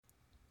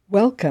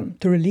Welcome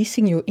to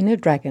Releasing Your Inner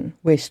Dragon,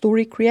 where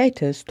story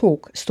creators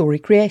talk story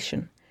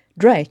creation.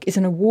 Drake is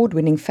an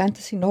award-winning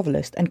fantasy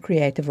novelist and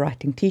creative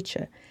writing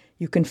teacher.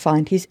 You can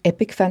find his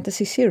epic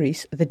fantasy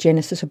series, The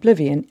Genesis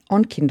Oblivion,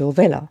 on Kindle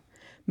Vella.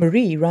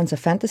 Marie runs a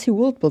fantasy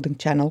world-building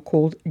channel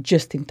called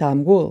Just in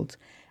Time Worlds,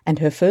 and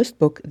her first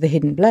book, The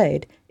Hidden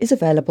Blade, is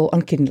available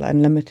on Kindle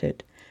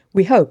Unlimited.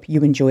 We hope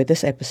you enjoy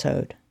this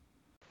episode.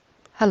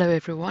 Hello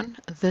everyone,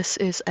 this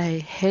is a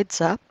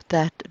heads up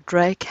that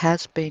Drake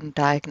has been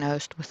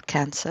diagnosed with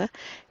cancer.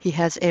 He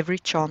has every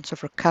chance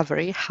of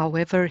recovery,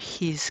 however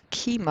his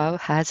chemo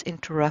has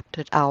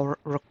interrupted our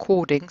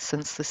recording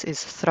since this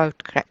is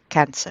throat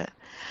cancer.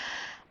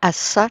 As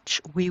such,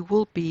 we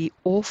will be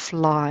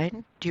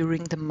offline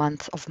during the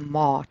month of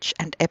March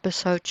and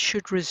episodes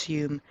should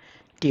resume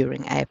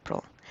during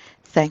April.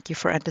 Thank you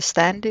for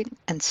understanding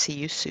and see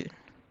you soon.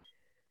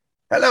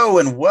 Hello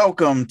and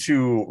welcome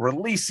to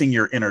Releasing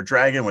Your Inner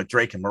Dragon with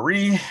Drake and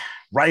Marie,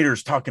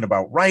 writers talking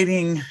about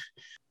writing.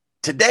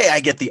 Today I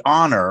get the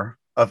honor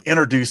of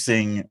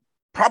introducing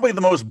probably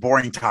the most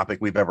boring topic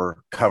we've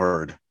ever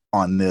covered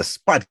on this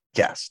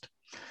podcast.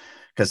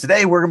 Because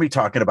today we're going to be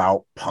talking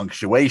about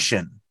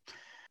punctuation.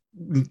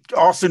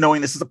 Also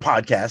knowing this is a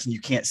podcast and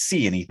you can't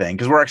see anything,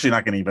 because we're actually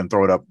not going to even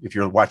throw it up if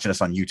you're watching us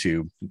on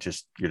YouTube.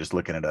 You're just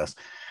looking at us.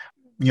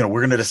 We're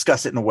going to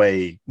discuss it in a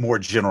way more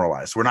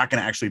generalized. We're not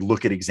going to actually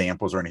look at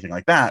examples or anything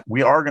like that.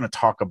 We are going to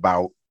talk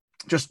about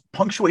just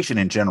punctuation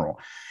in general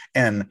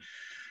and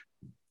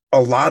a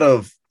lot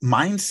of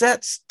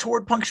mindsets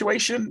toward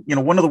punctuation.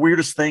 One of the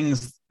weirdest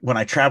things when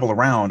I travel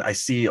around, I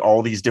see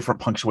all these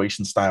different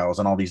punctuation styles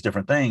and all these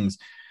different things.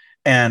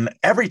 And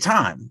every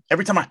time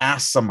I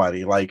ask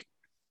somebody, like,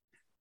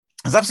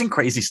 because I've seen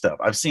crazy stuff.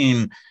 I've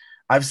seen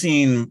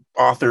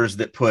authors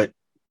that put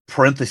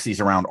parentheses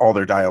around all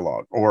their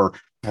dialogue or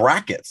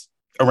brackets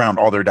around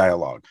all their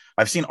dialogue.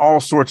 I've seen all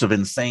sorts of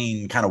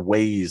insane kind of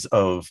ways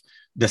of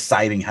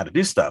deciding how to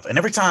do stuff. And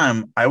every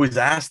time I always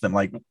ask them,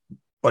 like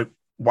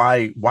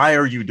why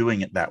are you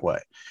doing it that way?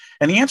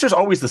 And the answer is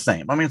always the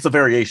same. I mean, it's a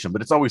variation,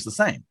 but it's always the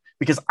same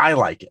because I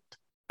like it.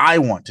 I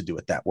want to do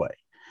it that way.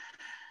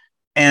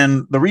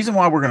 And the reason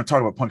why we're going to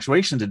talk about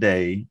punctuation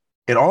today,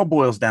 it all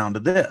boils down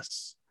to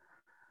this.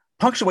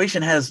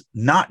 Punctuation has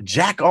not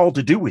jack all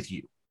to do with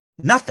you.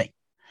 Nothing.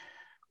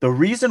 The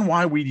reason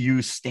why we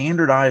use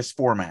standardized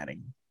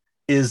formatting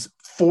is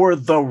for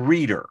the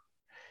reader.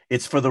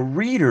 It's for the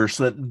reader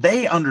so that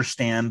they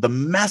understand the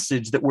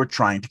message that we're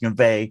trying to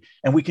convey,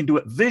 and we can do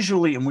it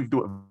visually and we can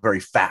do it very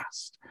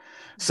fast.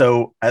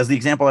 So as the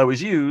example I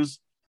always use,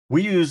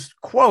 we use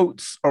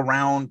quotes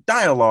around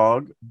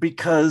dialogue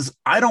because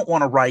I don't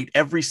want to write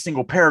every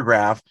single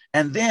paragraph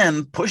and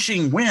then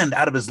pushing wind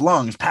out of his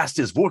lungs past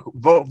his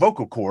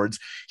vocal cords.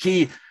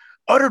 He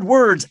uttered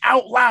words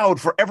out loud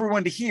for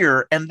everyone to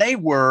hear, and they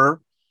were,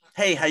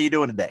 "Hey, how you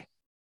doing today?"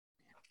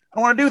 I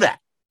don't want to do that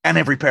in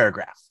every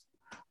paragraph.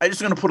 I'm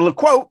just going to put a little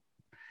quote,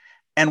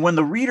 and when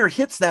the reader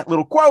hits that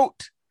little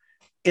quote,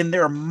 in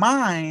their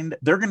mind,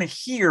 they're going to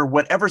hear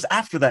whatever's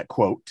after that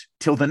quote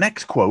till the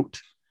next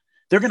quote.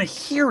 They're going to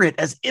hear it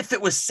as if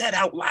it was said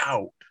out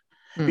loud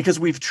because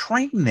we've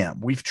trained them.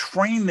 We've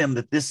trained them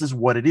that this is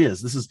what it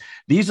is.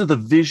 These are the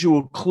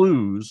visual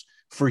clues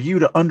for you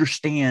to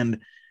understand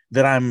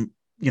that I'm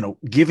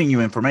giving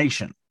you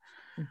information.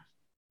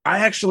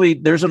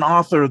 There's an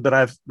author that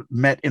I've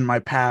met in my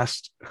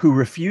past who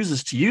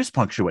refuses to use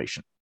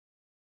punctuation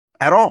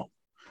at all.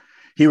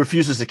 He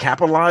refuses to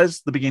capitalize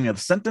the beginning of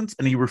the sentence,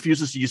 and he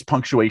refuses to use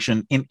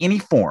punctuation in any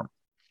form.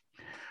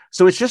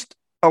 So it's just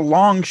a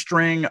long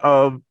string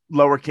of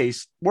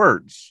lowercase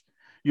words.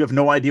 You have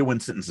no idea when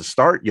sentences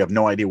start. You have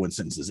no idea when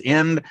sentences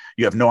end.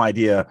 You have no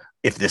idea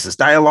if this is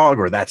dialogue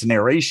or that's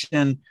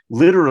narration.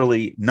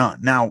 Literally none.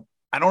 Now,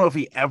 I don't know if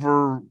he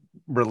ever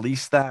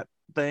released that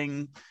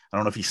thing. I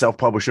don't know if he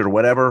self-published it or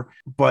whatever,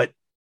 but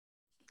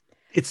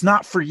it's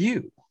not for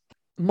you.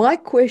 My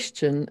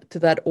question to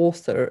that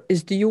author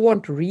is, do you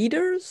want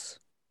readers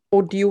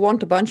or do you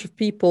want a bunch of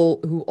people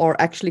who are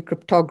actually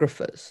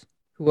cryptographers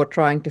who are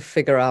trying to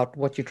figure out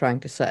what you're trying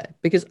to say?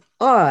 Because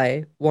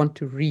I want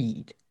to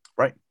read.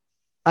 Right.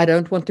 I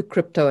don't want to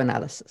crypto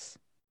analysis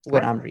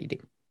when I'm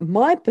reading.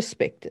 My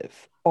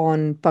perspective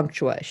on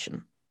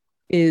punctuation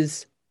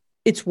is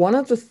it's one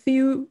of the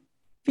few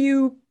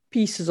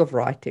pieces of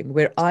writing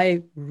where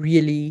I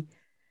really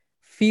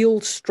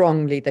feel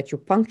strongly that your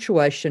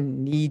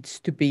punctuation needs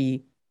to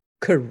be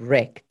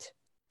correct.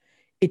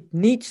 It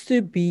needs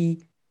to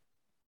be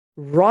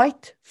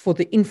right for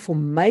the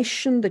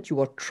information that you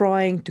are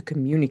trying to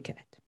communicate.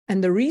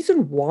 And the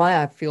reason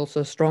why I feel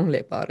so strongly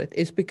about it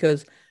is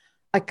because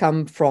I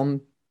come from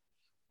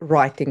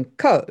writing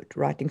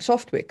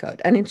software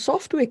code. And in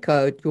software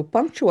code, your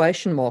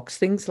punctuation marks,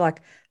 things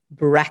like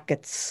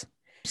brackets,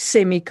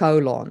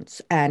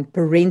 semicolons and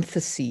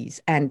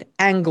parentheses and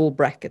angle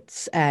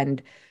brackets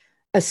and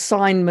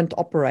assignment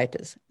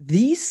operators.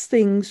 These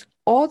things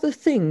are the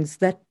things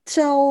that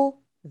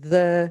tell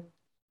the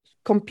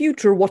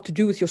computer what to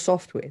do with your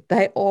software.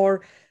 They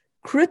are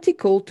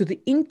critical to the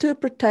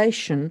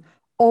interpretation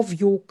of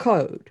your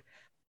code.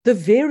 the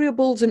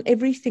variables and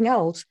everything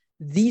else,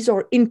 these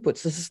are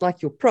inputs. This is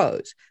like your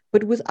prose.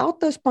 But without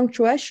those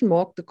punctuation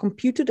marks, the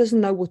computer doesn't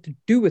know what to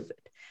do with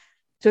it.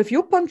 So if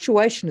your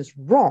punctuation is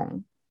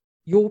wrong,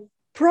 your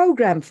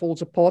program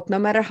falls apart, no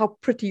matter how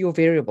pretty your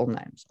variable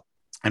names are.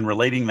 And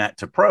relating that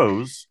to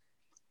prose,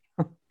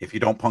 if you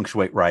don't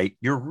punctuate right,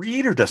 your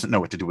reader doesn't know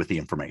what to do with the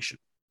information.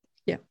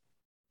 Yeah.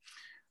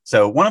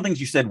 So one of the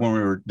things you said when we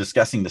were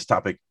discussing this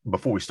topic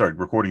before we started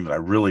recording that I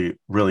really,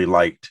 really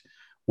liked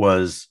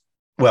was,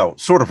 well,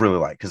 sort of really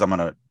liked, because I'm going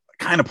to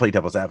kind of play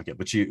devil's advocate,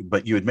 but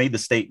you had made the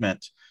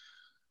statement,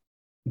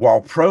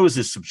 while prose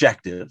is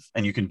subjective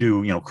and you can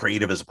do,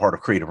 creative as a part of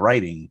creative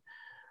writing,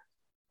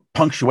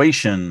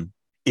 punctuation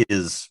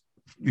is,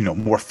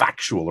 more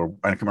factual, or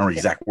I can't remember the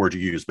exact word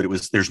you used, but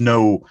there's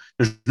no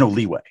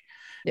leeway.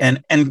 Yeah.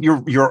 And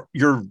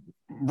you're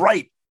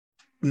right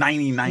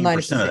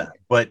 99% of that,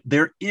 but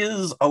there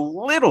is a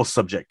little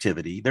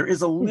subjectivity. There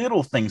is a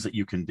little things that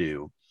you can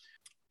do.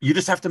 You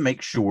just have to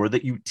make sure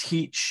that you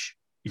teach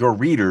your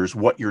readers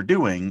what you're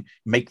doing,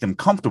 make them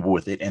comfortable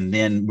with it, and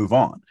then move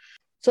on.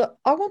 So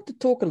I want to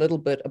talk a little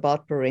bit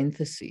about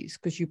parentheses,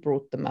 because you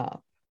brought them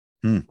up,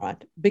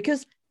 right?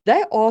 Because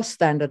they are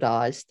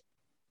standardized.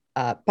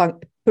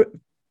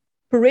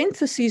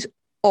 Parentheses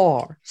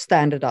are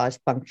standardized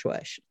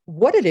punctuation.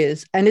 What it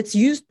is, and it's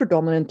used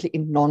predominantly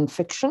in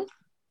nonfiction.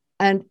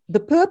 And the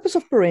purpose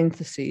of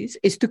parentheses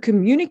is to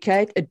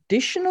communicate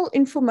additional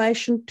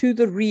information to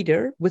the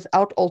reader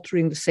without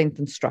altering the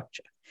sentence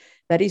structure.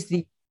 That is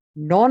the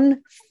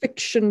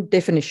nonfiction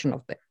definition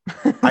of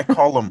them. I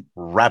call them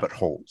rabbit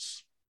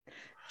holes.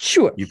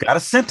 Sure. You've got a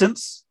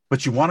sentence,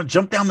 but you want to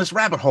jump down this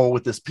rabbit hole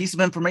with this piece of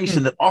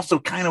information that also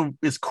kind of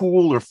is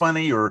cool or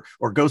funny or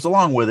goes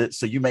along with it.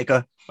 So you make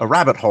a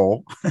rabbit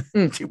hole,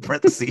 two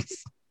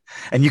parentheses,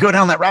 and you go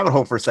down that rabbit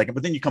hole for a second,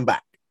 but then you come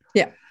back.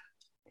 Yeah.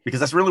 Because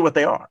that's really what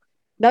they are.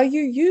 Now,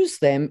 you use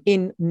them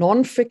in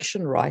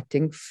nonfiction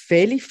writing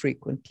fairly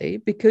frequently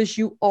because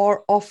you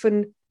are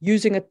often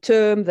using a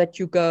term that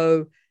you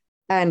go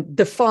and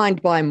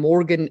defined by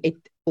Morgan et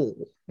al.,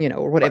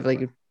 or whatever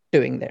you're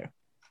doing there.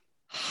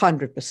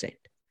 100%.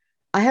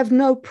 I have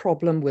no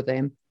problem with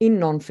them in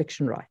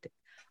nonfiction writing.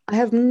 I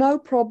have no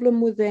problem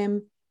with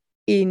them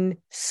in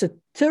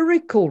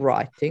satirical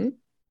writing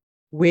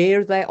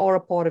where they are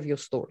a part of your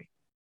story.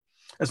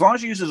 As long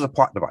as you use it as a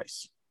plot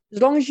device.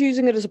 As long as you're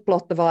using it as a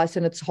plot device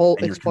and it's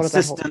part of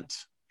the whole,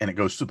 and it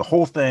goes through the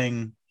whole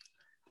thing.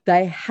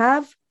 They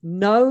have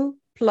no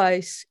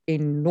place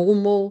in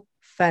normal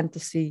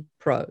fantasy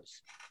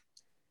prose.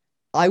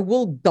 I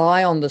will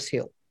die on this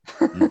hill.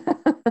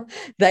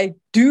 They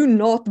do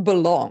not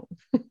belong.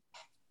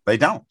 They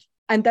don't.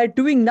 And they're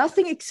doing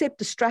nothing except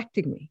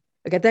distracting me.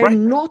 Okay, they're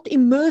not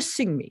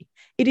immersing me.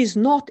 It is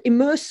not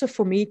immersive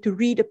for me to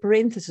read a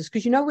parenthesis,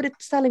 because you know what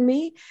it's telling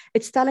me?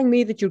 It's telling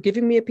me that you're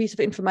giving me a piece of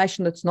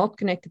information that's not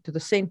connected to the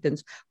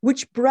sentence,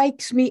 which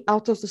breaks me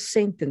out of the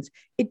sentence.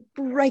 It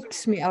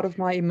breaks me out of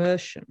my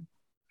immersion.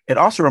 It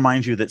also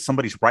reminds you that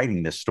somebody's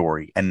writing this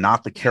story and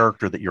not the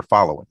character that you're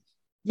following.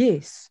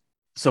 Yes.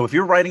 So if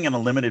you're writing in a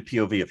limited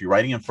POV, if you're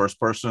writing in first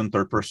person,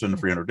 third person,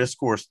 freehand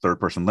discourse, third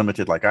person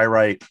limited, like I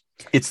write,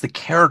 it's the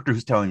character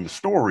who's telling the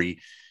story.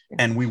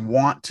 And we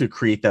want to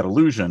create that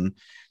illusion,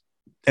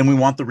 and we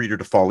want the reader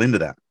to fall into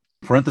that.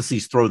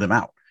 Parentheses throw them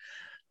out.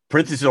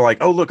 Parentheses are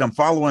like, oh, look, I'm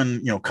following,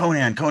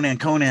 Conan.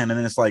 And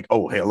then it's like,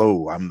 oh,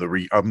 hello, I'm the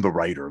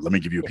writer. Let me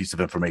give you a piece of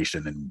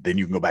information. And then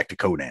you can go back to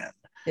Conan.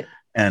 Yeah.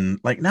 And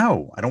like,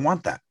 no, I don't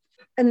want that.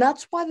 And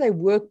that's why they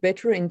work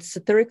better in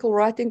satirical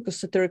writing, because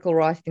satirical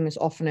writing is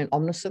often an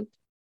omniscient.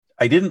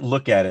 I didn't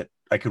look at it.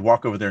 I could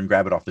walk over there and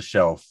grab it off the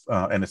shelf.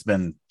 And it's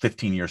been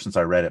 15 years since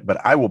I read it,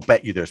 but I will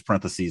bet you there's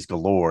parentheses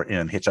galore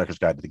in Hitchhiker's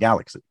Guide to the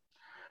Galaxy.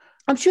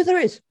 I'm sure there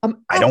is.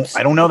 I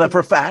don't know that for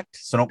a fact,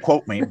 so don't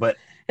quote me, but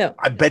yeah.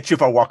 I bet you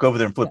if I walk over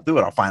there and flip through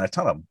it, I'll find a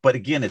ton of them. But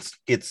again,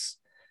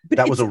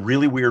 that was a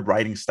really weird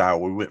writing style.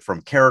 We went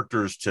from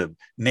characters to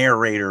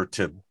narrator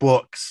to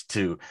books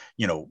to,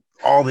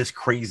 all this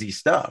crazy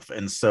stuff.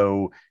 And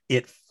so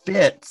it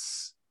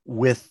fits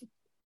with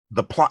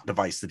the plot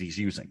device that he's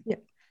using. Yeah.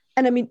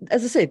 And I mean,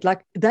 as I said,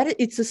 like that,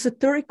 it's a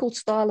satirical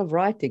style of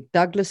writing.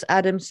 Douglas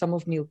Adams, some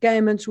of Neil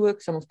Gaiman's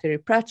work, some of Terry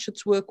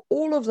Pratchett's work,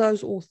 all of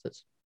those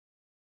authors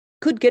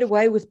could get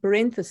away with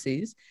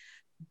parentheses,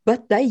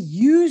 but they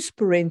use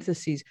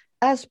parentheses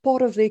as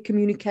part of their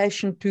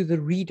communication to the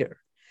reader,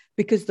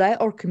 because they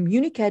are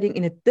communicating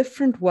in a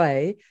different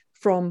way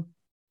from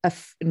a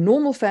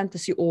normal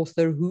fantasy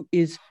author who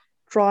is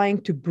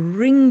trying to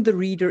bring the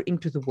reader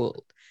into the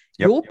world.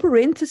 Yep. Your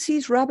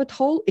parentheses rabbit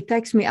hole, it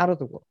takes me out of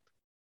the world.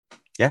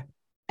 Yeah.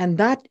 And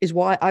that is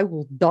why I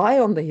will die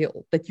on the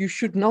hill that you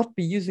should not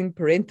be using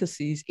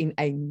parentheses in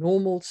a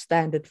normal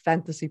standard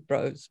fantasy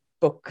prose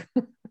book.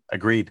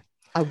 Agreed.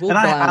 I will. And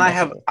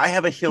I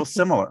have a hill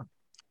similar.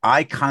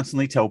 I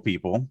constantly tell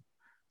people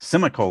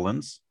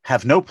semicolons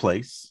have no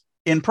place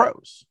in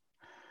prose.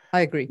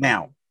 I agree.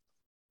 Now,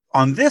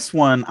 on this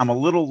one, I'm a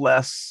little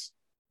less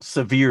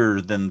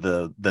severe than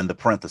the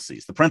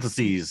parentheses. The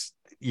parentheses,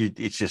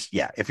 it's just,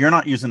 yeah, if you're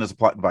not using it as a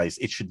plot device,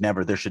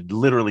 there should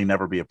literally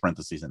never be a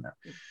parentheses in there.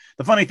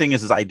 The funny thing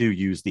is I do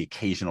use the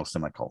occasional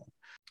semicolon.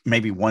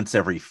 Maybe once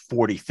every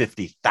 40,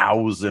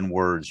 50,000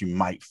 words, you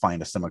might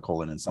find a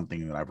semicolon in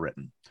something that I've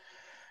written.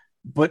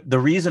 But the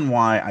reason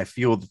why I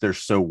feel that they're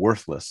so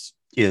worthless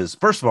is,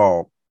 first of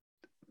all,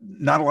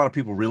 not a lot of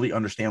people really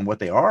understand what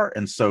they are.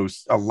 And so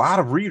a lot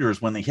of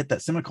readers, when they hit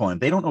that semicolon,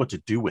 they don't know what to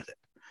do with it.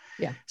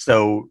 Yeah.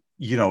 So,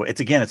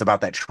 it's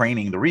about that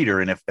training the reader.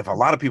 And if a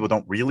lot of people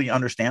don't really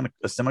understand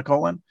a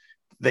semicolon,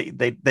 they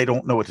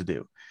don't know what to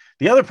do.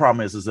 The other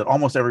problem is that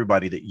almost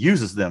everybody that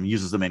uses them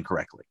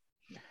incorrectly,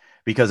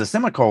 because a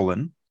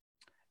semicolon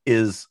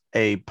is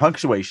a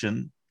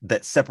punctuation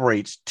that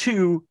separates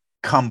two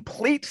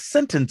complete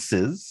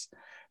sentences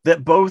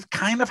that both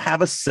kind of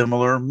have a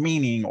similar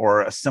meaning,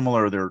 or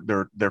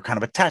they're kind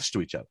of attached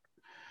to each other.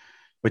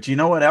 But you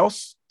know what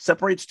else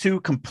separates two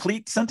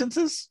complete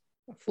sentences?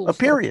 A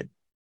period.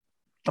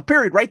 A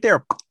period right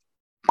there.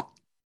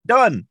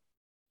 Done.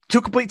 Two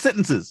complete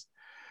sentences.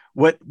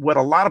 What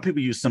a lot of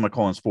people use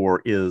semicolons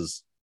for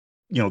is,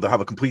 they'll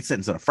have a complete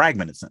sentence and a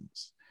fragmented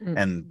sentence.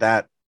 And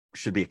that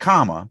should be a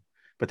comma,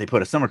 but they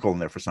put a semicolon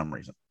there for some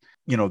reason.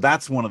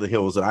 That's one of the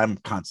hills that I'm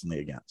constantly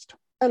against.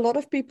 A lot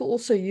of people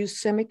also use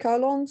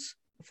semicolons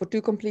for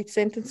two complete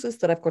sentences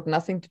that have got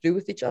nothing to do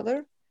with each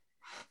other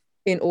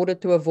in order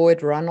to avoid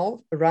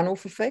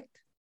runoff effect.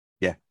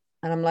 Yeah.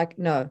 And I'm like,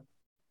 no,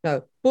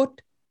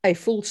 put a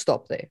full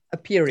stop there, a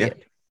period.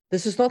 Yeah.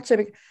 This is not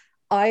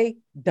I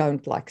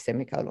don't like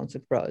semicolons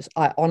in prose.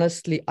 I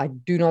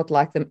do not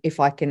like them. If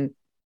I can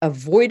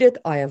avoid it,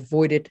 I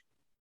avoid it.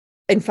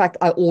 In fact,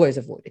 I always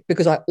avoid it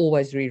because I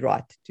always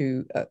rewrite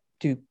to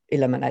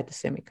eliminate the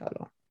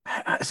semicolon.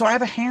 So I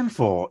have a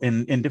handful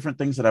in different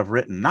things that I've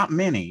written, not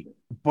many,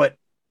 but,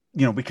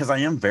 because I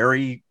am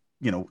very,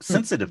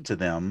 sensitive to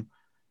them,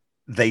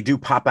 they do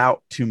pop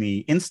out to me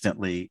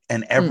instantly.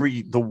 And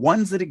the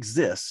ones that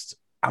exist,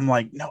 I'm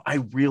like, no,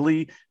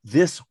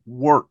 this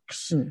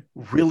works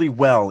really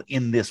well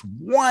in this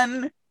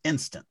one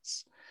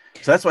instance.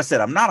 So that's why I said,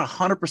 I'm not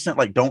 100%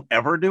 like, don't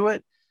ever do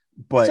it.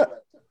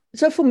 But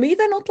so for me,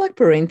 they're not like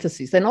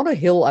parentheses. They're not a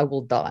hill I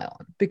will die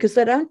on because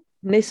they don't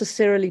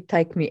necessarily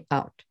take me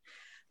out.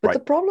 But right.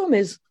 The problem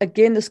is,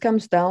 again, this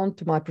comes down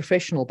to my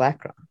professional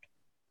background.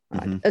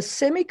 Right? Mm-hmm. A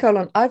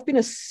semicolon, I've been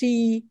a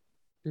C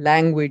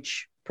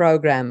language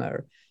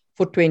programmer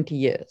for 20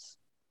 years.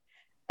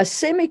 A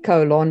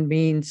semicolon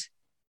means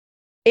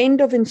end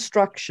of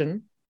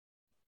instruction,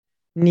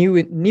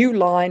 new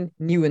line,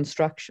 new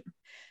instruction.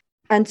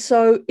 And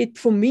so it,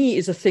 for me,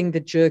 is a thing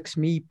that jerks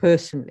me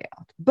personally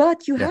out.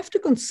 But you have to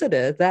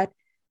consider that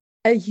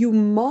a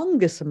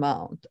humongous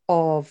amount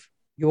of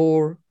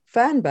your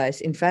fan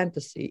base in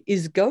fantasy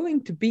is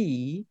going to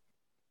be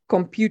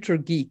computer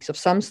geeks of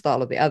some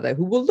style or the other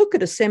who will look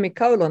at a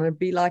semicolon and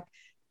be like,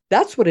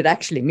 that's what it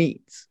actually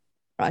means,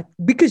 right?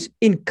 Because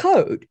in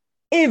code,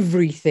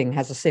 everything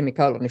has a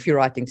semicolon if you're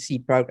writing C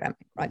programming,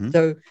 right? Mm-hmm.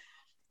 So,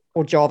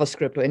 or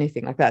JavaScript or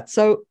anything like that.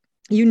 So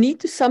you need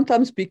to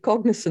sometimes be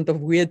cognizant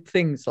of weird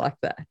things like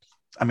that.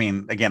 I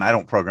mean, again, I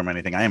don't program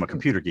anything. I am a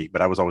computer geek,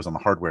 but I was always on the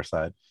hardware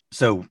side.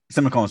 So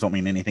semicolons don't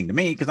mean anything to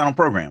me because I don't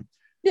program.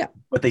 Yeah.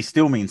 But they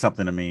still mean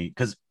something to me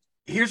because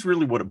here's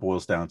really what it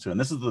boils down to. And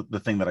this is the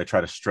thing that I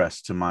try to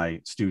stress to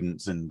my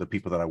students and the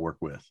people that I work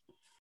with.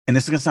 And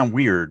this is going to sound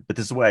weird, but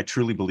this is the way I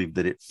truly believe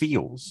that it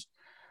feels.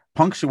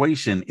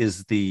 Punctuation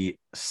is the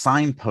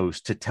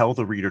signpost to tell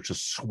the reader to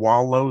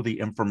swallow the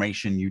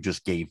information you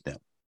just gave them.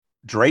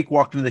 Drake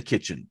walked into the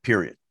kitchen,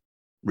 period.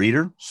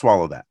 Reader,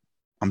 swallow that.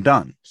 I'm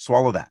done.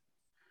 Swallow that.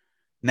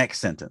 Next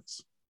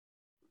sentence.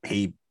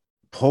 He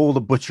pulled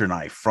a butcher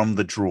knife from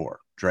the drawer,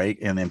 Drake,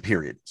 and then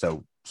period.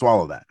 So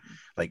swallow that.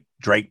 Like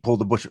Drake pulled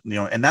the butcher,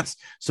 and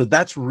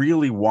that's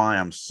really why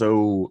I'm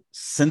so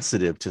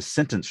sensitive to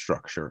sentence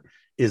structure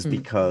is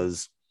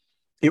because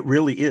it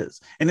really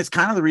is. And it's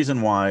kind of the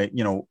reason why,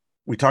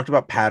 we talked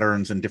about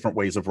patterns and different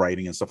ways of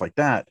writing and stuff like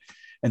that.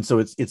 And so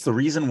it's the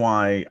reason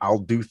why I'll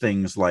do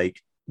things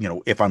like,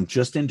 if I'm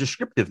just in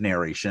descriptive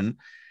narration,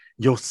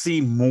 you'll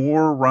see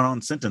more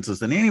run-on sentences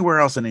than anywhere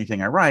else in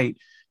anything I write,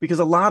 because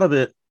a lot of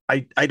it,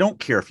 I don't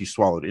care if you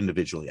swallow it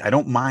individually. I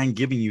don't mind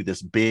giving you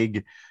this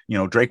big,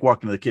 Drake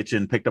walked into the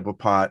kitchen, picked up a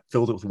pot,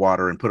 filled it with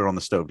water, and put it on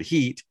the stove to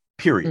heat,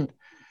 period.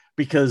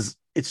 Because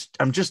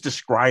I'm just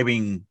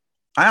describing.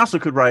 I also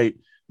could write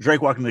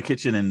Drake walked into the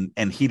kitchen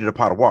and heated a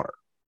pot of water.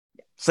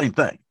 Same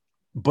thing.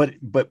 But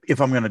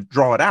if I'm going to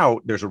draw it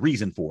out, there's a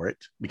reason for it,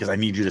 because I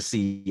need you to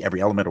see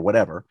every element or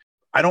whatever.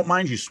 I don't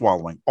mind you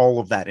swallowing all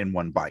of that in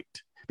one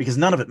bite, because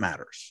none of it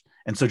matters.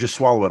 And so just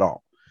swallow it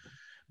all.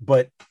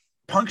 But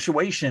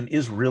punctuation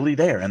is really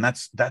there. And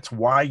that's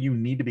why you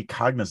need to be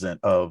cognizant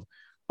of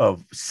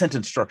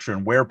sentence structure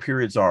and where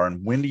periods are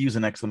and when to use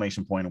an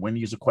exclamation point and when to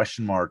use a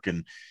question mark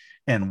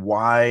and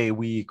why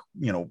we,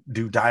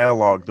 do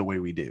dialogue the way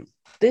we do.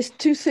 There's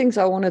two things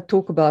I want to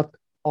talk about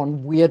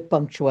on weird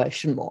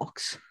punctuation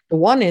marks. The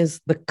one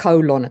is the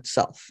colon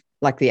itself,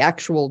 like the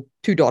actual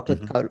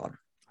two-dotted colon.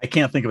 I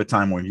can't think of a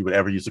time when you would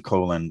ever use a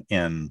colon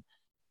in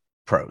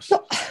prose.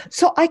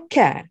 So I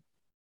can.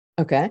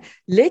 Okay.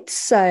 Let's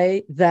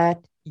say that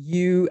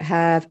you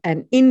have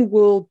an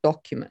in-world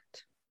document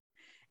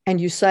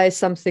and you say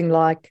something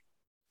like,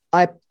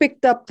 I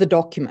picked up the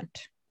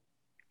document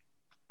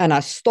and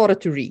I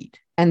started to read.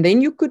 And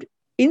then you could,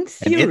 in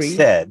theory, and it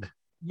said,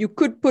 you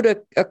could put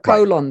a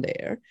colon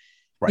there,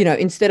 Right.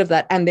 Instead of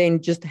that, and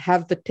then just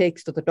have the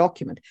text of the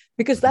document,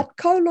 because that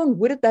colon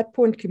would at that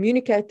point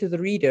communicate to the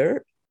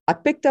reader, I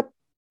picked up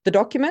the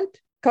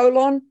document,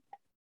 colon.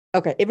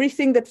 Okay,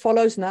 everything that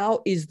follows now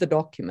is the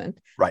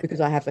document, Right.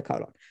 because I have the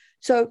colon.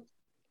 So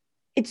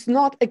it's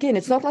not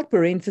like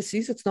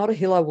parentheses. It's not a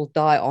hill I will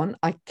die on.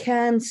 I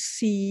can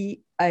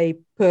see a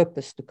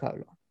purpose to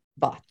colon.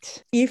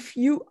 But if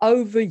you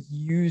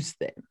overuse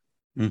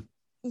them,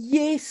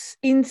 yes,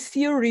 in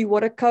theory,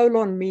 what a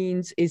colon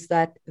means is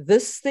that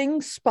this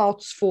thing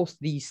spouts forth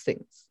these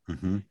things.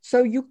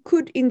 So you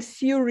could, in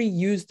theory,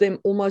 use them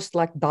almost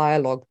like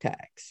dialogue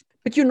tags.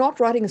 But you're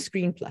not writing a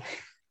screenplay.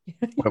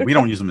 Well, we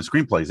don't use them in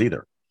screenplays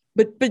either.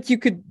 But you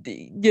could,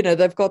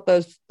 they've got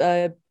those,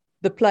 the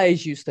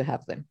plays used to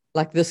have them.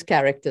 Like, this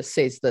character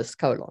says this,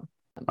 colon.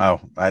 Oh,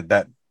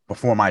 that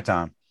before my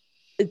time.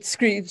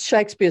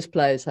 Shakespeare's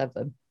plays have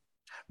them.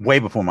 Way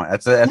before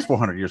that's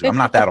 400 years ago. I'm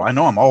not that old. I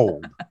know I'm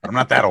old, but I'm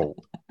not that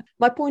old.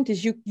 My point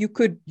is you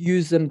could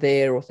use them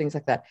there or things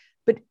like that.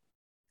 But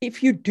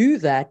if you do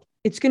that,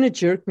 it's going to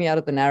jerk me out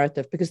of the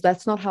narrative, because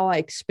that's not how I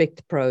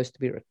expect prose to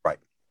be written. Right.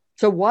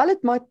 So while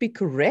it might be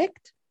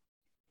correct,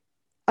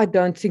 I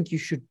don't think you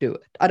should do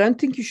it. I don't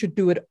think you should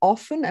do it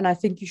often. And I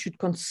think you should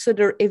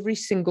consider every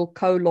single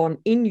colon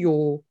in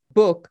your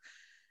book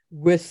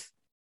with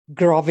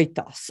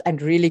gravitas and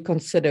really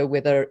consider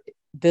whether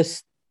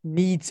this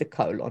needs a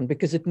colon,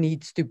 because it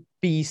needs to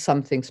be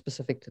something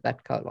specific to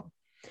that colon.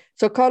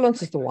 So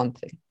colons is the one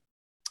thing.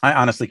 I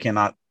honestly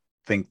cannot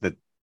think that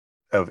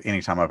of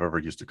any time I've ever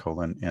used a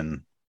colon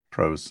in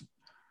prose.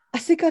 I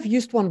think I've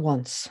used one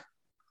once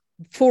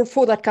for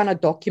that kind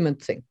of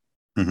document thing.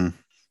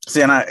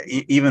 See, and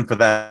even for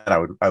that,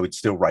 I would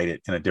still write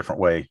it in a different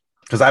way,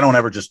 because I don't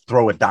ever just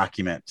throw a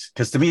document,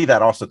 because to me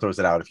that also throws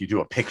it out. If you do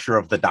a picture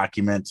of the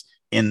document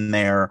in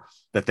there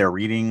that they're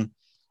reading,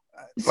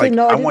 So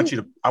no, I want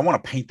to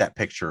paint that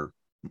picture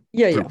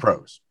through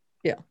prose.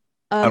 Yeah.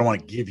 I don't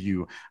want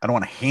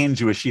to hand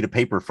you a sheet of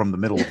paper from the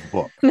middle of the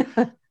book.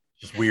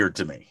 Just weird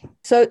to me.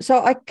 So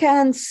I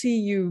can see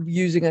you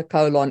using a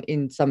colon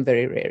in some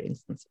very rare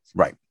instances.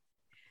 Right.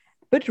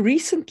 But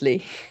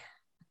recently,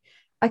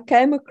 I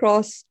came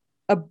across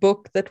a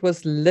book that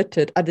was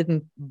littered. I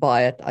didn't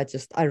buy it.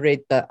 I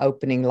read the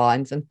opening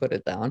lines and put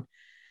it down.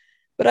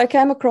 But I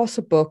came across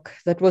a book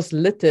that was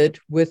littered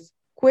with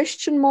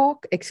question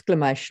mark,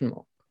 exclamation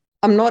mark.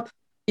 I'm not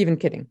even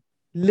kidding.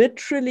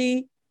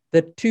 Literally,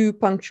 the 2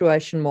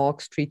 punctuation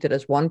marks treated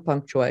as 1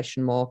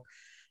 punctuation mark.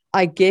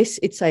 I guess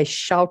it's a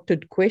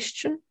shouted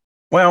question.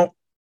 Well,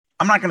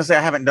 I'm not going to say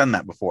I haven't done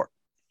that before.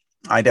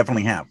 I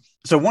definitely have.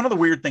 So one of the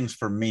weird things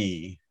for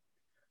me,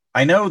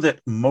 I know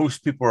that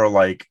most people are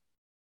like,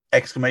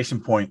 exclamation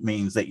point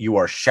means that you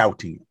are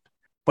shouting it.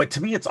 But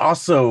to me, it's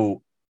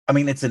also,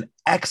 it's an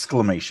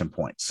exclamation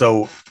point.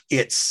 So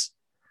it's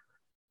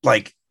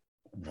like,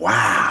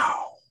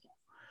 wow.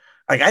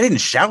 Like, I didn't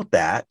shout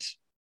that,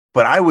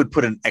 but I would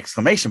put an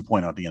exclamation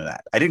point on the end of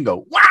that. I didn't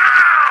go,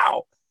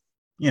 wow.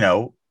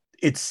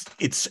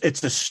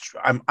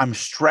 I'm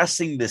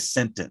stressing this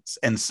sentence.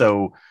 And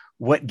so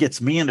what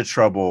gets me into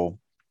trouble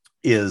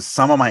is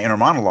some of my inner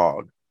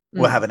monologue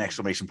will have an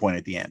exclamation point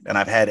at the end. And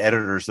I've had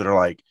editors that are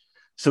like,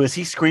 so is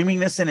he screaming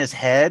this in his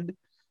head?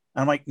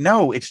 And I'm like,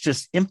 no, it's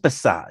just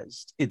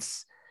emphasized.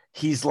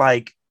 He's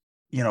like,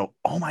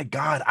 oh my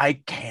God, I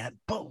can't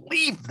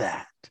believe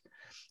that.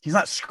 He's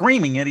not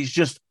screaming it.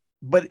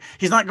 But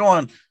he's not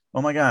going,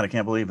 oh my God, I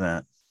can't believe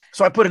that.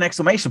 So I put an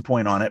exclamation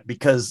point on it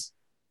because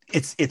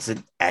it's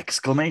an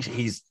exclamation.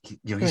 He's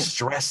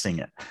stressing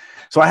it.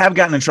 So I have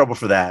gotten in trouble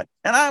for that.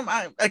 And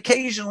I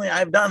occasionally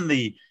I've done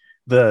the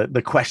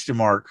question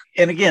mark.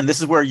 And again,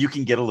 this is where you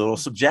can get a little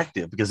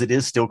subjective, because it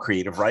is still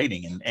creative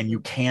writing, and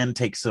you can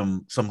take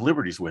some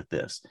liberties with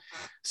this.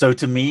 So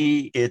to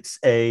me, it's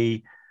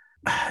that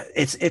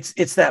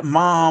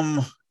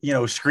mom,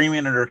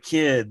 screaming at her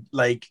kid,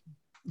 like,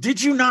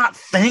 did you not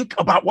think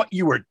about what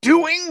you were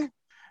doing?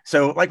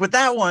 So like with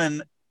that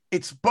one,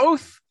 it's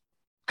both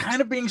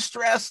kind of being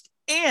stressed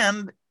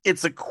and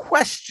it's a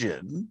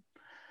question.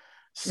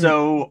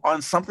 So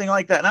on something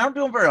like that, and I don't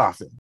do them very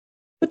often.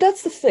 But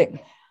that's the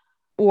thing.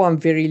 Oh, I'm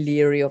very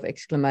leery of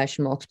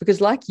exclamation marks, because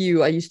like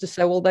you, I used to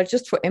say, well, they're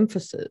just for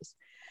emphasis.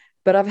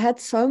 But I've had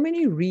so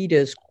many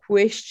readers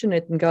question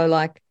it and go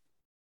like,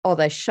 are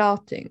they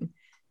shouting?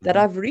 That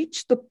I've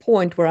reached the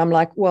point where I'm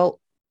like, well,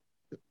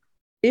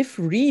 if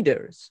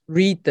readers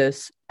read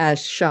this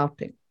as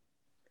shouting,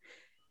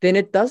 then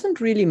it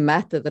doesn't really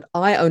matter that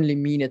I only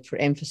mean it for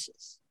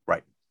emphasis.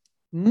 Right.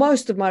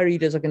 Most of my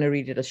readers are going to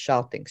read it as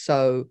shouting.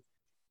 So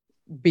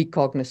be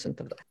cognizant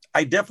of that.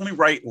 I definitely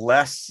write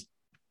less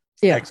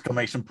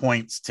exclamation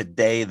points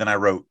today than I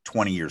wrote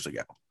 20 years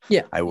ago.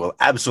 Yeah. I will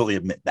absolutely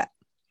admit that.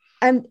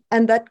 And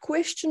that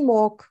question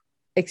mark,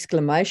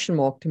 exclamation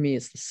mark to me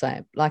is the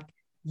same. Like,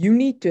 you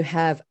need to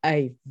have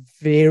a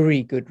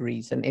very good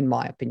reason, in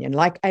my opinion,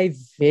 like a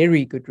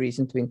very good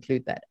reason to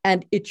include that.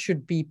 And it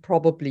should be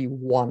probably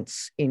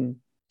once in,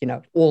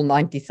 all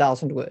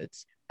 90,000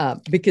 words,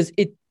 because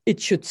it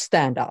should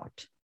stand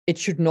out. It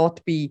should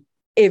not be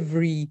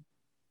every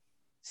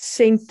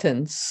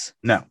sentence.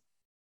 No.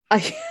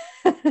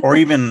 Or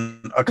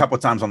even a couple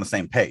of times on the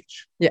same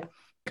page. Yeah.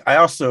 I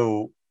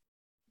also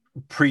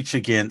preach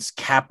against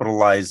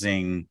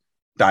capitalizing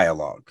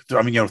dialogue.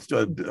 I mean,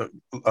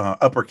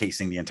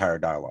 uppercasing the entire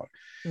dialogue.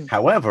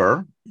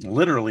 However,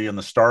 literally in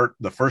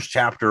the first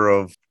chapter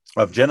of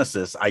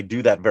Genesis, I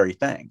do that very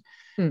thing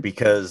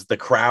because the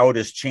crowd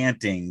is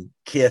chanting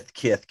Kith,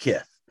 Kith,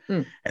 Kith.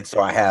 And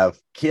so I have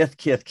Kith,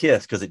 Kith,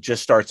 Kith, because it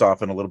just starts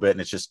off in a little bit and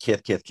it's just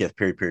Kith, Kith, Kith,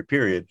 period, period,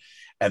 period.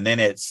 And then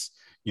it's,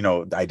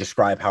 I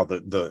describe how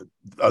the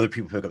other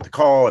people pick up the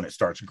call and it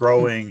starts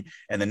growing.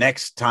 And the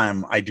next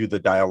time I do the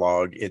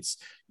dialogue, it's,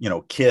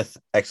 Kith,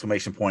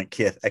 exclamation point,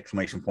 Kith,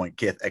 exclamation point,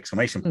 Kith,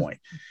 exclamation point.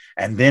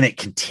 And then it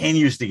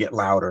continues to get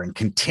louder and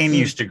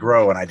continues to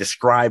grow. And I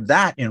describe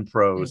that in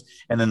prose.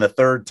 And then the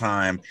third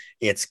time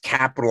it's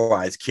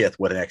capitalized Kith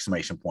with an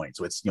exclamation point.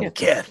 So it's,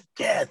 Kith,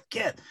 Kith,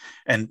 Kith.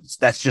 And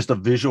that's just a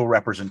visual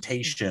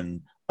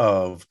representation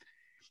of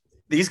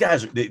these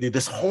guys.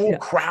 This whole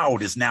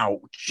crowd is now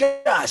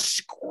just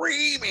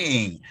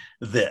screaming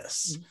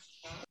this.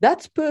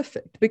 That's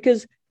perfect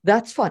because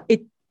that's fine.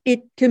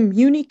 It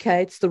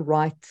communicates the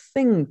right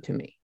thing to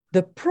me.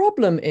 The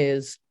problem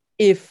is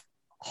if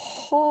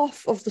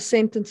half of the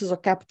sentences are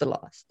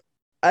capitalized.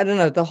 I don't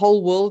know, the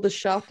whole world is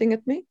shouting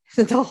at me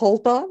the whole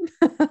time.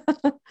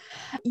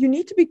 You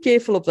need to be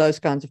careful of those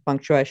kinds of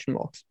punctuation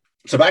marks.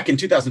 So back in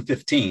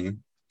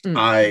 2015,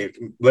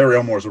 Larry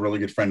Elmore is a really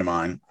good friend of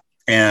mine.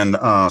 And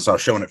so I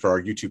was showing it for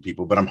our YouTube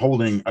people, but I'm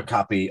holding a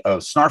copy of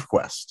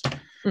SnarfQuest,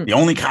 the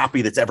only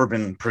copy that's ever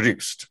been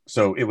produced.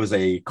 So it was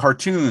a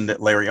cartoon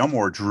that Larry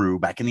Elmore drew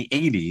back in the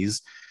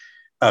 80s,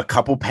 a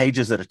couple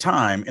pages at a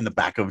time in the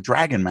back of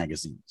Dragon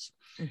magazines.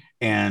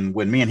 And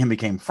when me and him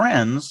became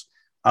friends,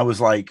 I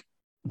was like,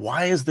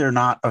 why is there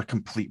not a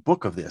complete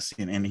book of this?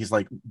 And he's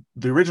like,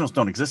 the originals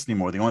don't exist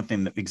anymore. The only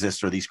thing that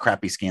exists are these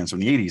crappy scans from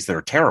the 80s that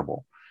are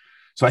terrible.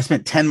 So I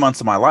spent 10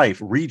 months of my life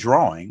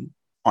redrawing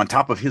on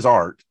top of his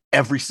art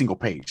every single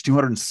page,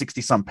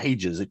 260 some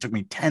pages. It took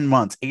me 10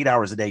 months, 8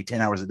 hours a day, 10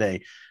 hours a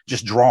day,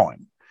 just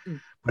drawing.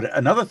 But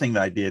another thing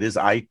that I did is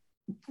I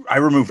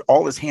removed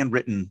all his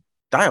handwritten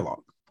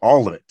dialogue,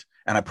 all of it,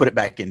 and I put it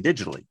back in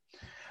digitally.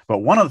 But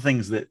one of the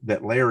things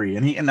that Larry,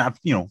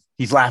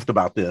 he's laughed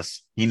about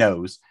this, he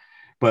knows,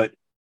 but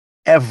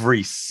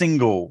every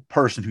single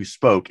person who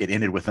spoke, it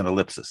ended with an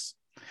ellipsis.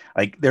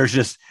 Like there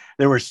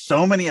were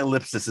so many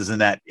ellipses in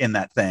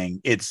that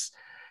thing. It's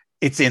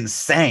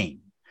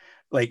insane.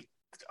 Like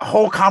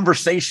whole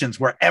conversations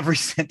where every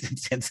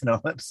sentence ends in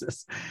an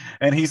ellipsis.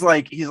 And he's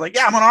like, yeah,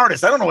 I'm an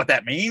artist. I don't know what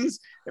that means.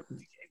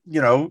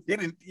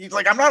 He's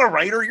like, I'm not a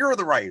writer. You're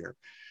the writer.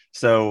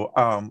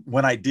 So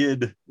when I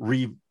did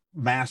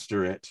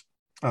remaster it,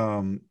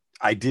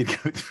 I did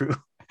go through,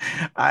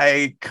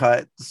 I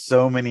cut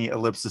so many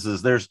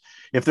ellipses.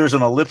 If there's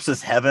an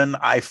ellipsis heaven,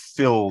 I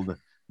filled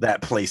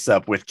that place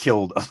up with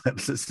killed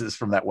ellipses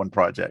from that one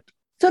project.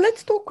 So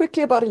let's talk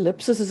quickly about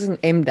ellipses and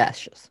em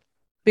dashes,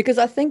 because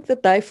I think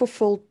that they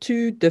fulfill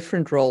two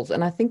different roles.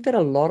 And I think that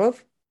a lot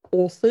of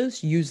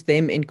authors use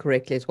them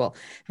incorrectly as well.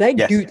 They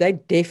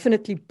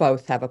definitely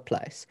both have a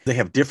place. They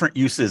have different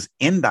uses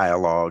in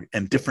dialogue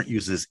and different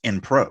uses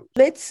in prose.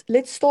 Let's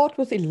start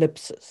with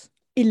ellipses.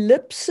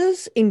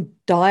 Ellipses in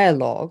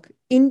dialogue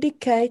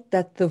indicate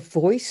that the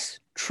voice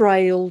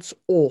trails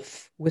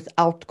off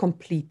without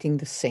completing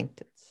the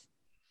sentence.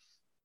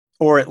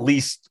 Or at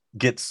least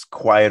gets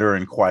quieter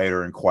and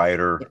quieter and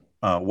quieter,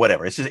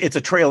 whatever. It's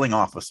a trailing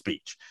off of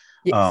speech.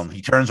 Yes.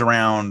 He turns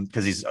around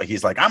because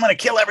he's like, I'm going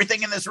to kill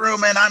everything in this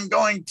room and I'm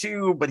going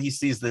to, but he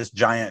sees this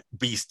giant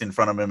beast in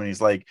front of him and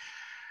he's like,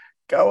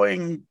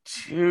 going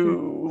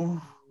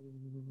to...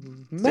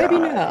 Maybe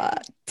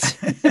not.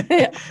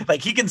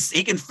 Like he can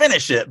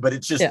finish it, but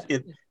it's just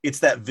it's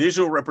that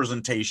visual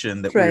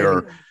representation that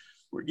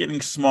we're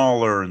getting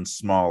smaller and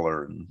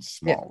smaller and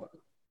smaller. Yeah.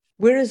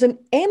 Whereas an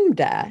em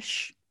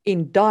dash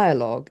in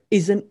dialogue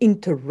is an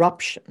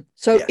interruption.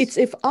 So it's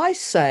if I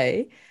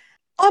say,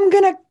 I'm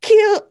gonna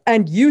kill,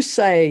 and you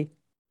say,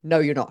 no,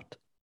 you're not.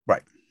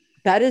 Right.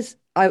 That is,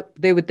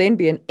 there would then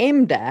be an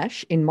em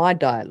dash in my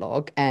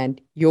dialogue,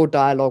 and your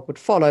dialogue would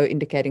follow,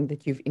 indicating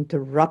that you've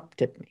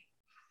interrupted me.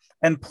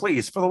 And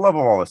please, for the love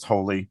of all that's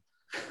holy,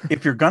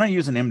 if you're going to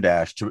use an em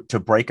dash to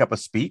break up a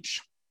speech,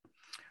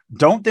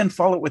 don't then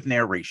follow it with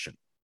narration.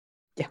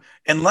 Yeah.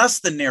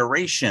 Unless the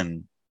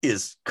narration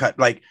is cut.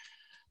 Like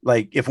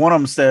if one of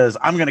them says,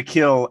 I'm going to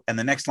kill, and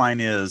the next line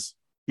is,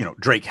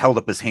 Drake held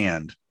up his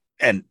hand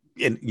and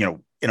in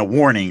a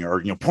warning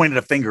or, pointed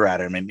a finger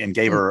at him and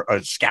gave her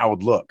a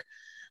scowled look.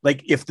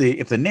 Like if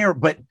the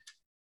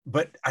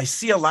but I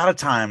see a lot of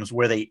times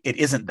where it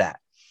isn't that,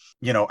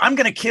 I'm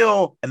going to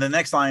kill. And the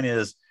next line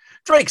is,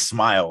 Drake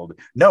smiled,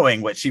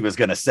 knowing what she was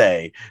going to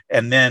say.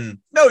 And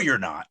then, no, you're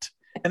not.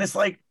 And it's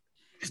like,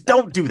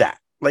 don't do that.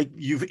 like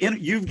you've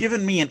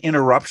given me an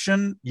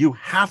interruption. You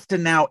have to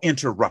now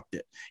interrupt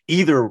it.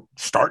 Either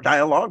start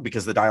dialogue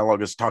because the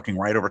dialogue is talking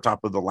right over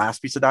top of the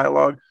last piece of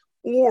dialogue,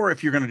 or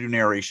if you're going to do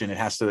narration, it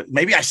has to.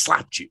 Maybe I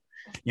slapped you.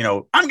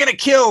 I'm going to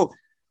kill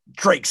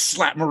Drake.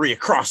 Slap Marie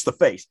across the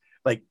face.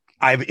 Like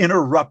I've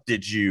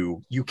interrupted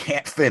you. You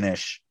can't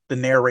finish. The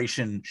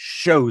narration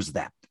shows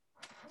that.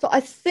 So I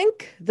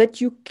think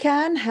that you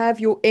can have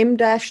your M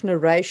dash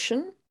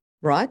narration,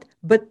 right?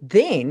 But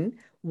then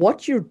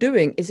what you're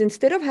doing is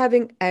instead of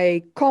having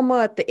a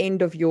comma at the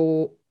end of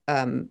your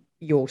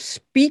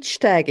speech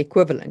tag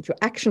equivalent, your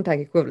action tag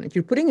equivalent,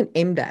 you're putting an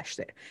M dash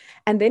there.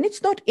 And then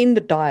it's not in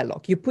the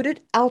dialogue. You put it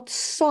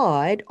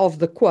outside of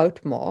the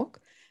quote mark,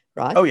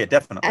 right? Oh yeah,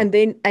 definitely.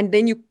 And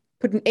then you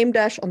put an M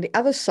dash on the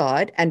other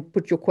side and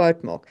put your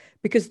quote mark.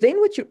 Because then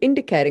what you're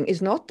indicating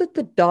is not that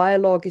the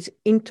dialogue is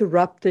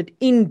interrupted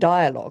in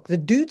dialogue. The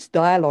dude's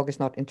dialogue is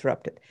not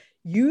interrupted.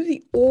 You,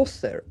 the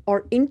author,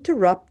 are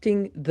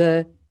interrupting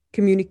the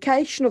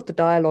communication of the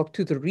dialogue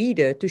to the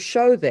reader to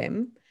show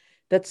them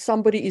that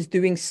somebody is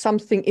doing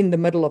something in the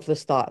middle of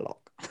this dialogue.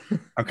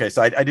 Okay,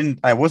 so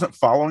I wasn't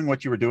following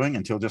what you were doing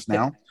until just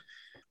now.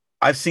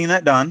 I've seen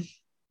that done.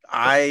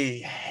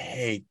 I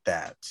hate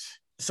that.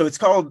 So it's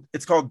called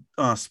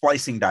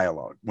splicing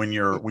dialogue when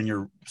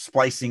you're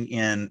splicing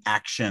in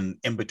action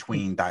in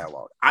between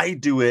dialogue. I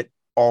do it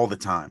all the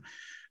time.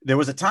 There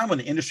was a time when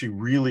the industry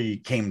really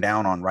came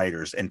down on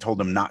writers and told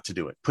them not to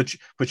do it.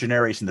 Put your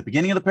narration at the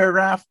beginning of the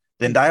paragraph,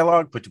 then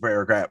dialogue. Put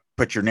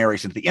your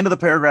narration at the end of the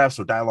paragraph,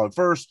 so dialogue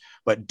first,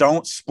 but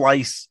don't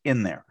splice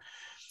in there.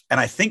 And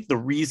I think the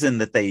reason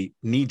that they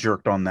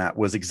knee-jerked on that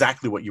was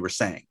exactly what you were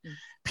saying.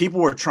 People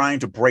were trying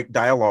to break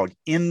dialogue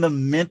in the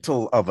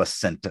middle of a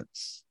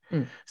sentence.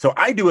 So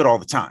I do it all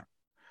the time,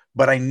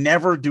 but I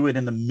never do it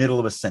in the middle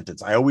of a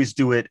sentence. I always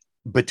do it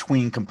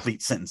between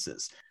complete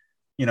sentences.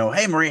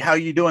 Hey, Marie, how are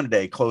you doing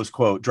today? Close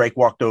quote. Drake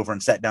walked over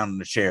and sat down in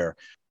the chair.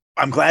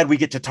 I'm glad we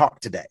get to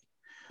talk today.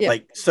 Yeah.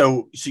 Like,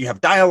 so you have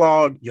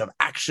dialogue, you have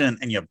action,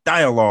 and you have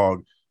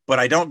dialogue, but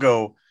I don't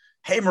go,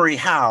 hey, Marie,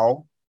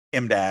 how,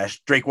 M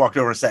dash, Drake walked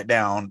over and sat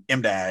down,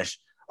 M dash,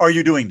 are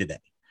you doing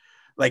today?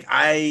 Like,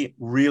 I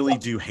really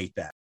do hate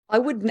that. I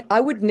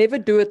would never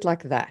do it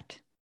like that,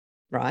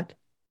 right?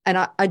 And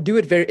I do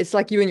it it's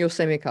like you and your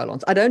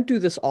semicolons. I don't do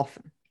this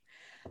often.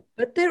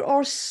 But there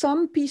are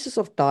some pieces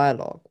of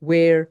dialogue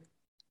where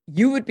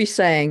you would be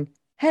saying,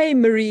 hey,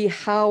 Marie,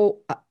 how,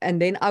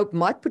 and then I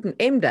might put an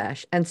M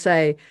dash and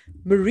say,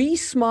 Marie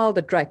smiled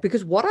at Drake,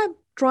 because what I'm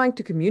trying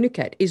to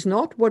communicate is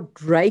not what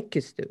Drake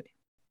is doing.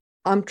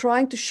 I'm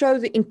trying to show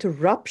the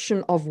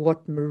interruption of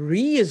what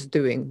Marie is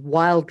doing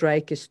while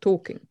Drake is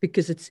talking,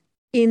 because it's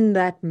in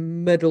that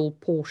middle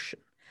portion.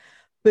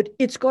 But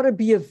it's got to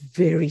be a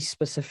very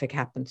specific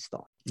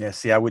happenstance. Yeah,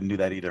 see, I wouldn't do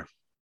that either.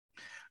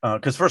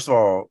 Because first of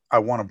all, I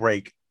want to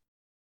break,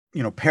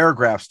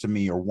 paragraphs to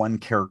me are one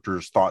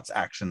character's thoughts,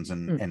 actions,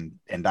 and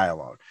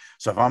dialogue.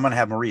 So if I'm going to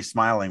have Marie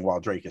smiling while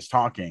Drake is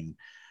talking,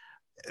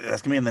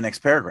 that's going to be in the next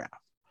paragraph.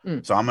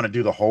 So I'm going to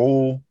do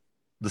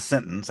the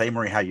sentence, hey,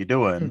 Marie, how you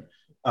doing?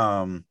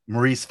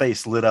 Marie's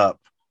face lit up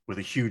with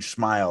a huge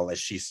smile as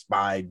she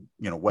spied,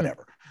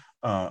 whatever,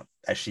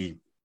 as she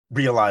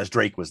realized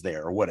Drake was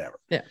there or whatever.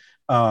 Yeah.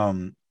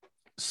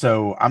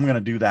 So I'm going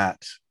to do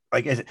that.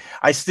 Like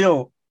I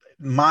still,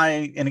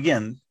 and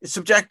again, it's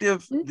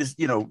subjective. This,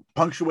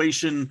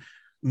 punctuation,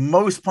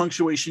 most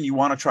punctuation you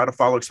want to try to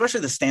follow, especially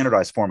the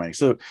standardized formatting.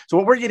 So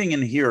what we're getting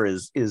in here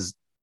is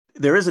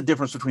there is a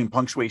difference between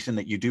punctuation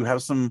that you do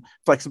have some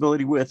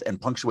flexibility with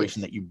and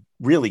punctuation that you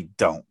really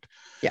don't.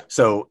 Yeah.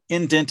 So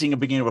indenting a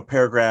beginning of a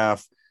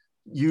paragraph,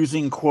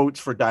 using quotes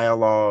for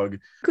dialogue.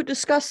 Could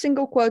discuss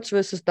single quotes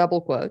versus double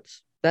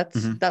quotes.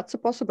 That's a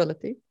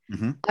possibility.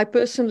 I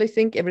personally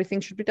think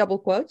everything should be double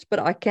quotes, but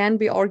I can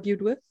be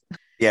argued with.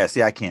 Yeah,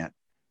 see, I can't.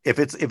 If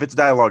it's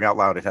dialogue out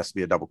loud, it has to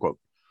be a double quote.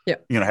 Yeah.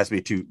 It has to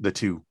be the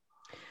two.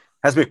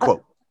 Has to be a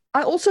quote.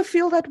 I also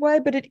feel that way,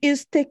 but it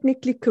is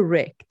technically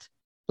correct.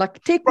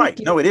 Like technically, right.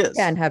 No, it is. You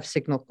can have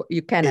signal.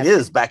 You can. It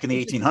is back in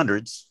the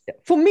 1800s.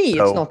 For me,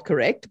 it's not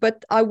correct,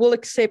 but I will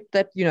accept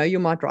that, you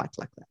might write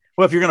like that.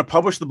 Well, if you're going to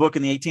publish the book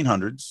in the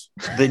 1800s,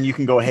 then you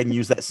can go ahead and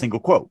use that single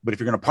quote. But if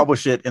you're going to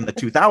publish it in the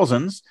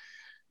 2000s,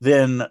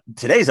 then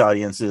today's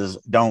audiences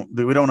don't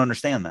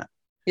understand that.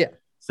 Yeah.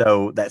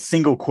 So that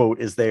single quote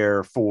is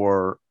there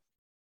for,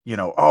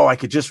 I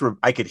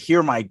could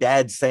hear my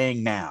dad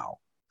saying now,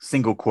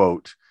 single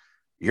quote,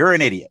 you're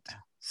an idiot,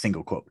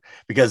 single quote,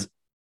 because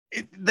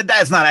the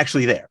dad's not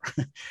actually there.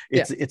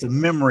 It's a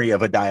memory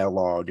of a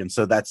dialogue. And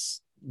so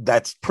that's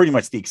pretty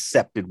much the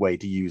accepted way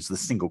to use the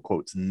single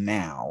quotes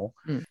now,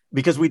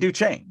 because we do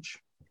change.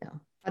 Yeah.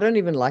 I don't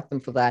even like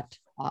them for that.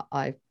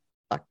 I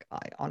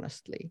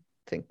honestly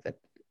think that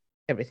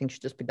everything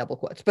should just be double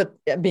quotes, but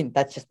I mean,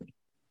 that's just me.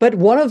 But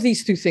one of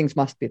these two things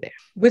must be there.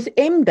 With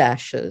M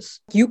dashes,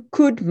 you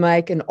could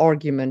make an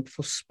argument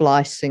for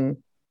splicing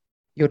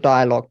your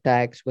dialogue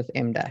tags with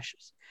M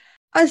dashes.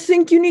 I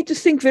think you need to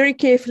think very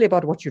carefully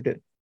about what you're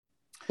doing.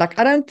 Like,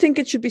 I don't think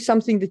it should be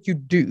something that you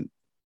do.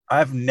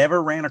 I've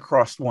never ran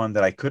across one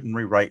that I couldn't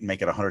rewrite and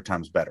make it 100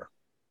 times better.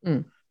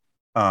 Mm.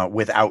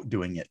 Without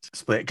doing it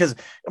split. Because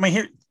I mean,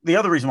 here the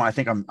other reason why I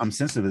think I'm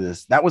sensitive to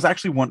this, that was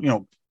actually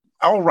one,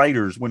 all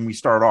writers, when we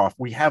start off,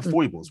 we have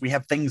foibles, we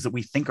have things that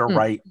we think are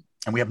right,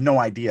 and we have no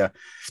idea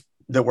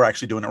that we're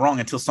actually doing it wrong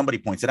until somebody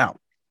points it out.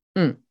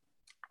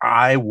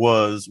 I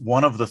was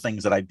one of the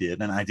things that I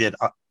did, and I did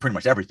pretty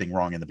much everything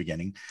wrong in the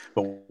beginning,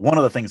 but one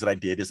of the things that I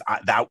did is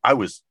I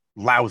was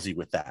lousy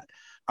with that.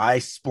 I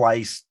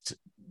spliced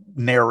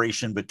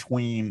narration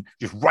between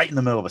just right in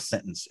the middle of a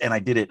sentence, and I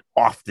did it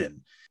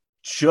often.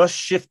 Just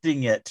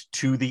shifting it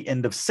to the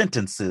end of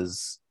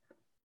sentences,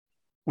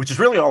 which is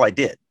really all I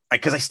did,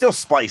 because I still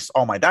splice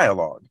all my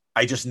dialogue.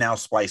 I just now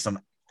splice them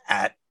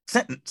at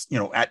sentence,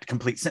 at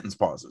complete sentence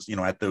pauses,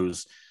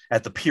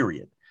 at the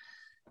period.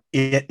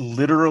 It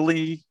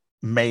literally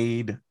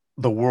made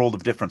the world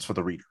of difference for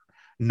the reader.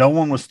 No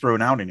one was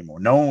thrown out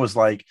anymore. No one was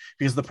like,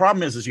 because the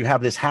problem is you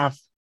have this half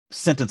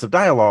sentence of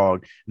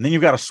dialogue, and then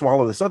you've got to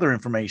swallow this other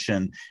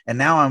information. And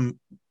now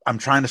I'm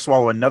trying to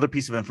swallow another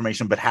piece of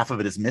information, but half of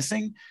it is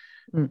missing.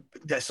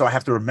 So I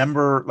have to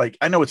remember, like,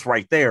 I know it's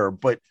right there,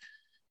 but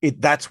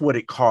that's what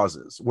it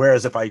causes.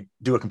 Whereas if I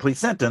do a complete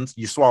sentence,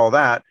 you swallow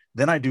that,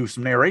 then I do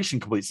some narration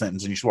complete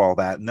sentence and you swallow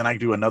that, and then I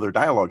do another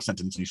dialogue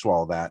sentence and you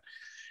swallow that.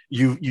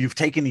 You've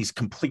taken these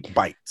complete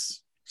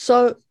bites.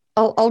 So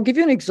I'll give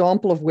you an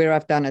example of where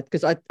I've done it,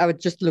 because I would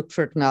just look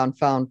for it now and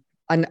found,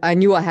 and I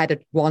knew I had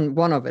it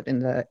one of it in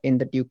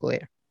the Ducal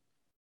Air.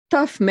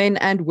 Tough men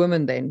and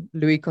women, then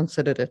Louis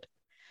considered it.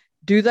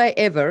 Do they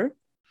ever,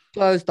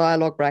 close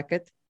dialogue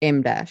bracket,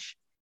 M dash.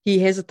 He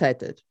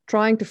hesitated,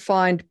 trying to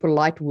find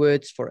polite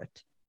words for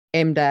it.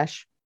 M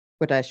dash,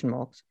 quotation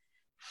marks.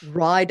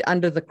 Ride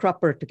under the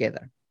crupper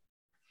together,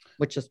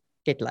 which is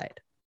get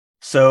laid.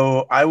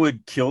 So I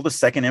would kill the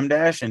second M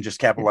dash and just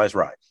capitalize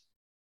ride.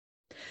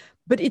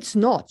 But it's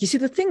not. You see,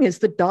 the thing is,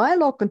 the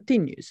dialogue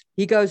continues.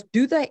 He goes,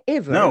 do they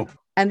ever? No.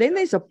 And then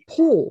there's a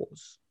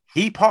pause.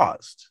 He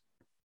paused.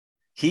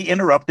 He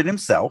interrupted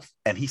himself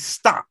and he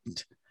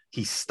stopped.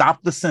 He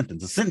stopped the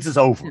sentence. The sentence is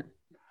over. Yeah.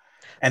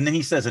 And then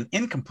he says an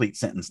incomplete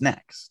sentence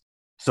next.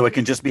 So it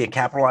can just be a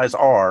capitalized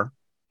R.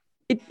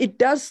 It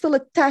does still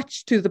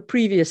attach to the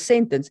previous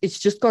sentence. It's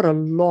just got a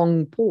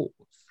long pause.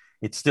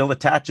 It still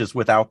attaches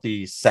without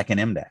the second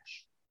M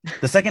dash.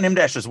 The second M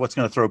dash is what's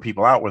going to throw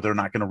people out, where they're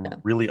not going to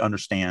really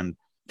understand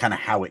kind of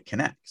how it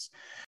connects.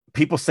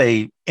 People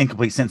say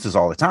incomplete sentences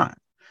all the time.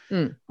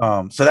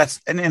 So that's,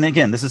 and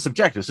again, this is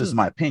subjective. This is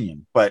my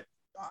opinion, but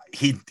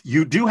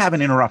you do have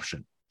an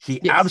interruption.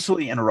 He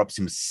absolutely interrupts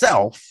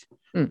himself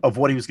of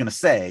what he was going to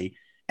say,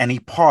 and he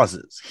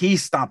pauses. He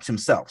stops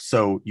himself.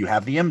 So you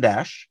have the M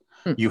dash,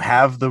 you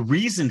have the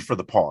reason for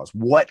the pause.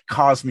 What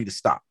caused me to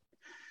stop?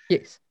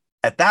 Yes.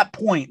 At that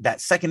point, that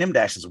second M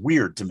dash is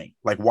weird to me.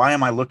 Like, why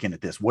am I looking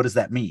at this? What does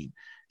that mean?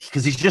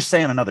 Because he's just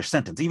saying another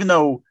sentence, even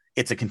though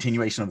it's a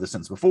continuation of the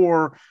sentence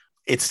before.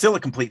 It's still a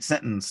complete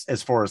sentence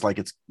as far as like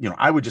it's,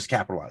 I would just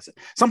capitalize it.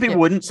 Some people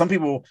wouldn't. Some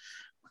people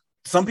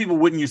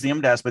wouldn't use the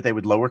M dash, but they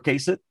would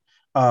lowercase it.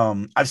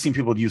 I've seen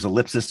people use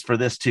ellipsis for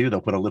this too.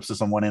 They'll put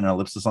ellipsis on one end and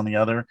ellipsis on the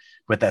other,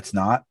 but that's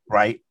not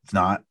right. It's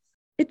not.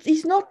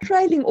 He's not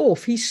trailing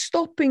off. He's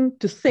stopping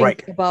to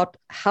think about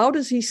how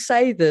does he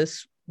say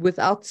this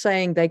without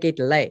saying they get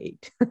laid.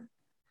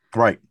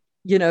 Right.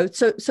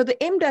 So the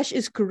M dash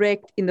is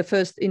correct in the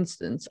first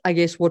instance. I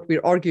guess what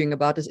we're arguing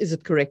about is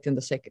it correct in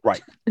the second?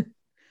 Right.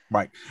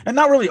 Right. And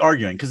not really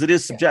arguing, because it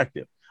is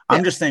subjective.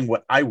 I'm just saying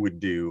what I would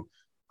do.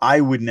 I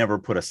would never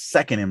put a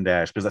second M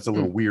dash, because that's a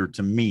little weird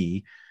to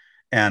me.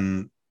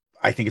 And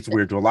I think it's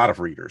weird to a lot of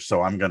readers.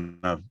 So I'm going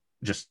to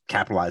just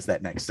capitalize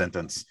that next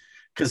sentence,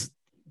 because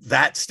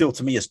that still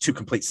to me is two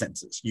complete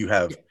sentences. You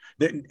have,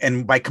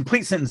 and by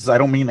complete sentences, I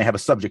don't mean they have a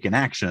subject in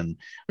action.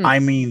 I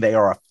mean, they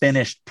are a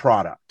finished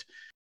product.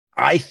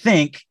 I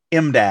think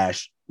M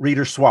dash,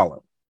 reader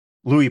swallow.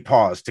 Louis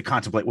paused to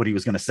contemplate what he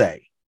was going to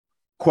say.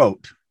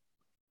 Quote,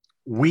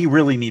 we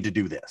really need to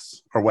do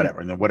this, or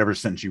whatever, and then whatever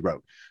sentence you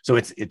wrote. So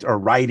it's or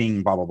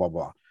writing, blah, blah, blah,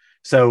 blah.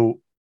 So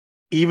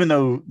even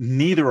though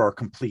neither are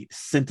complete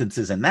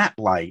sentences in that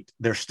light,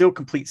 they're still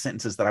complete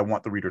sentences that I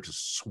want the reader to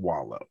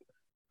swallow.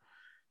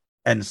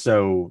 And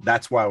so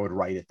that's why I would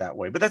write it that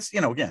way. But that's,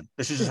 again,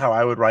 this is just how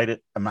I would write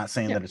it. I'm not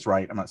saying that it's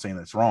right. I'm not saying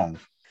that it's wrong.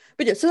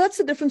 But so that's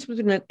the difference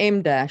between an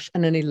M dash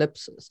and an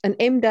ellipsis. An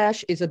M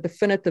dash is a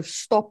definitive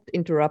stopped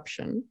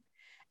interruption,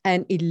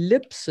 and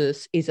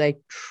ellipsis is a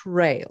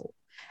trail.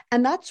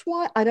 And that's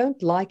why I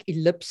don't like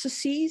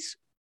ellipses.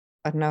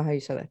 I don't know how you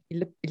say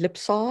that.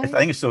 Ellipsi? I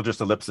think it's still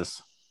just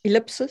ellipsis.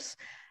 Ellipsis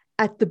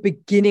at the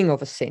beginning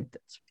of a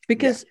sentence,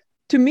 because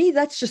to me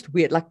that's just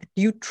weird. Like,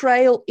 do you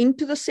trail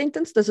into the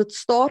sentence? Does it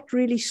start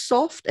really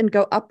soft and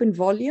go up in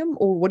volume,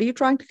 or what are you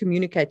trying to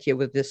communicate here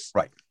with this?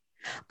 Right.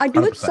 I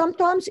do 100%. It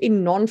sometimes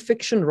in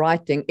nonfiction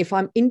writing if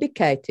I'm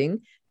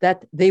indicating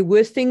that there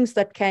were things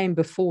that came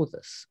before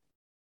this.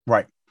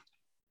 Right.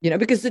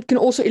 Because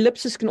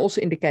ellipsis can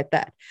also indicate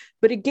that.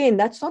 But again,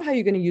 that's not how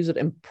you're going to use it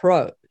in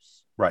prose.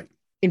 Right.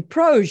 In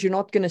prose, you're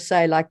not going to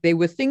say, like, there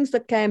were things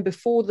that came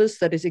before this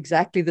that is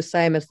exactly the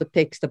same as the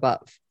text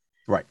above.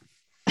 Right.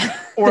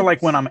 Or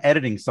like when I'm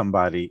editing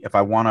somebody, if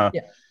I want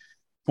to,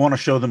 want to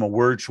show them a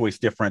word choice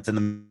difference in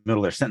the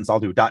middle of their sentence, I'll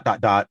do ...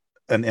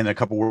 and a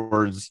couple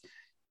words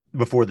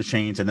before the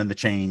change, and then the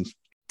change,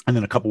 and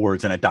then a couple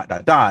words and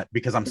a ...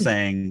 because I'm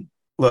saying,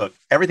 look,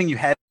 everything you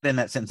had in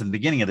that sentence in the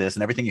beginning of this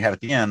and everything you have at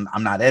the end,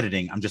 I'm not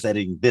editing. I'm just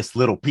editing this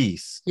little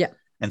piece. Yeah.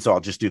 And so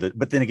I'll just do that.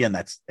 But then again,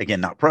 that's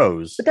not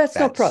prose. But that's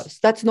not prose.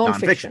 That's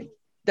nonfiction.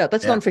 Yeah,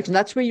 that's Yeah. nonfiction.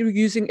 That's where you're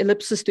using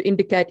ellipsis to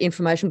indicate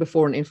information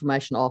before and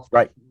information after.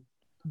 Right.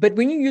 But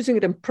when you're using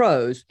it in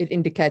prose, it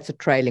indicates a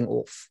trailing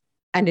off.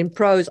 And in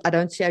prose, I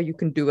don't see how you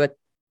can do it.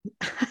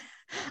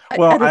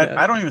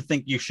 I don't even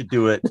think you should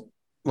do it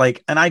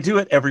and I do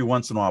it every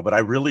once in a while, but I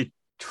really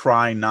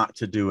try not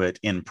to do it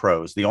in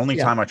prose. The only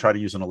time I try to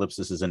use an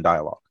ellipsis is in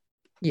dialogue.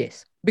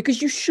 Yes,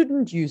 because you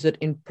shouldn't use it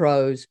in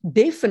prose,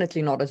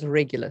 definitely not as a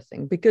regular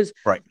thing, because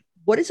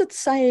what is it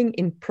saying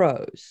in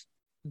prose?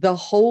 The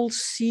whole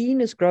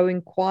scene is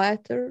growing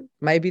quieter.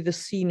 Maybe the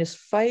scene is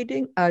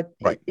fading.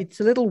 It's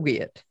a little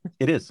weird.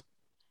 It is.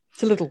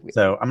 It's a little weird.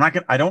 So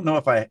I don't know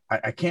if I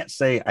can't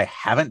say I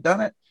haven't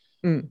done it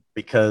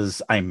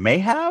because I may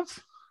have.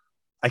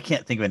 I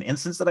can't think of an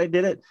instance that I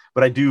did it,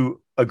 but I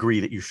do agree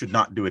that you should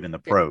not do it in the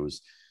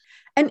prose.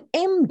 An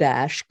M-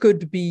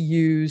 could be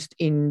used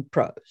in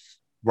prose.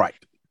 Right.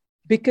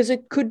 Because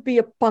it could be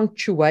a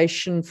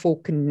punctuation for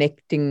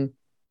connecting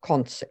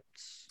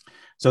concepts.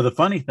 So the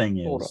funny thing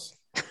is,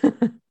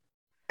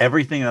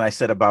 everything that I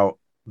said about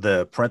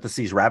the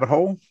parentheses rabbit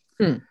hole,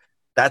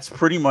 that's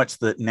pretty much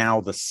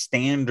the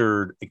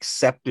standard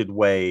accepted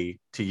way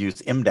to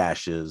use M-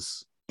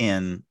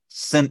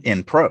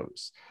 in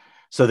prose.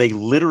 So they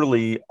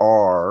literally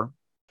are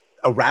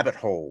a rabbit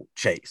hole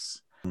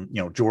chase.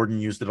 Jordan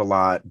used it a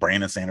lot.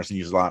 Brandon Sanderson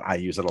used it a lot. I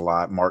use it a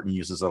lot. Martin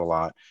uses it a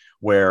lot,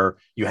 where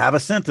you have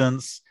a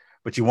sentence,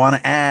 but you want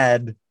to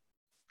add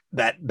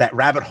that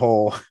rabbit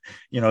hole,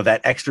 that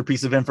extra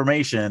piece of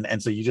information.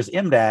 And so you just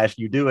M-,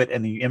 you do it,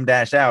 and you M-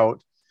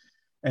 out.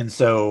 And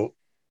so,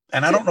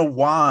 and I don't know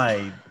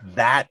why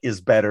that is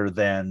better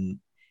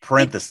than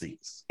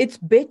parentheses. It's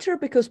better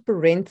because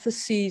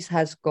parentheses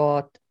has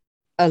got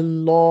a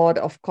lot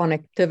of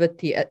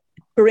connectivity.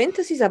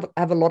 Parentheses have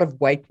a lot of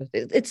weight with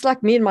it. It's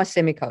like me and my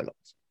semicolons.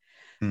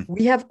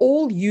 We have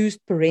all used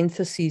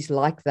parentheses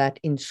like that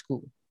in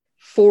school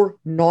for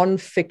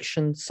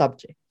non-fiction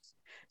subjects.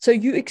 So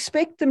you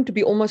expect them to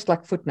be almost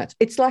like footnotes.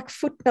 It's like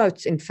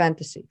footnotes in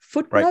fantasy.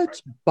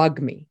 Footnotes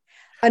bug me.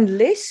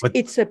 Unless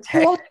it's a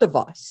plot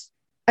device.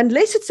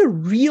 Unless it's a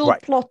real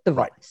plot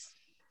device.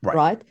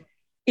 Right?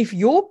 If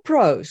your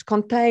prose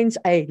contains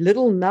a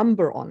little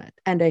number on it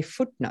and a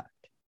footnote,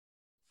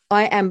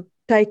 I am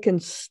taken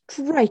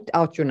straight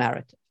out your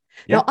narrative.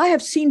 Yep. Now, I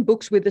have seen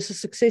books where this is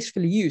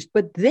successfully used,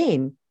 but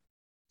then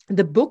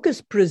the book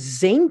is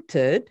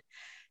presented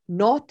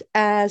not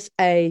as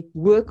a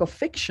work of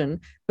fiction,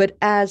 but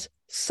as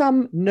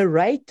some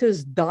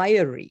narrator's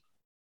diary,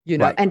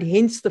 and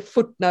hence the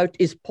footnote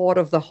is part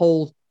of the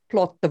whole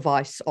plot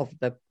device of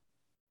the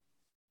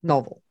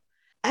novel.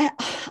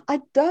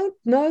 I don't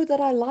know that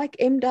I like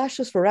M-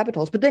 for rabbit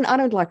holes, but then I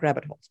don't like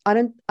rabbit holes. I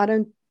don't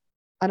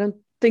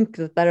think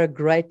that they're a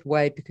great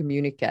way to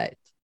communicate.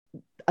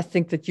 I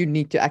think that you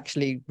need to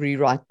actually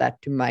rewrite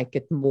that to make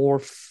it more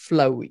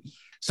flowy.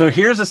 So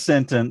here's a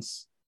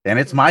sentence, and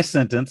it's my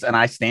sentence, and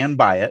I stand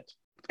by it,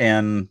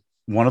 in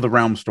one of the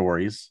Realm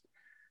stories,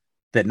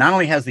 that not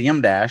only has the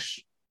M-,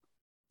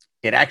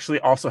 it actually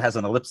also has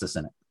an ellipsis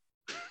in it.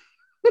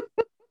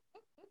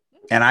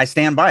 And I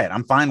stand by it.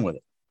 I'm fine with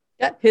it.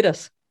 Yeah, hit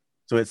us.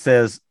 So it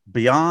says,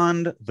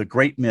 beyond the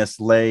great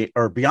mist lay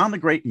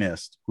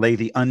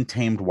the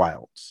untamed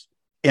wilds.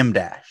 M-,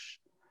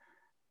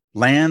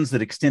 lands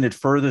that extended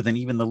further than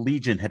even the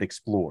Legion had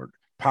explored,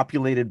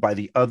 populated by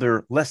the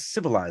other less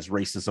civilized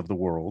races of the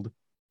world.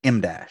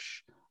 M-,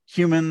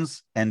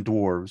 humans and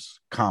dwarves,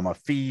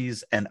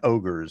 fees and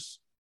ogres,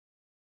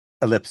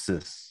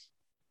 ellipsis,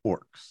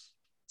 orcs.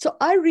 So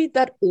I read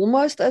that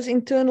almost as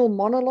internal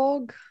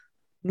monologue,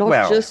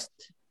 because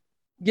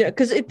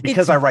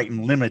I write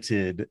in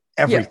limited,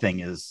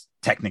 everything is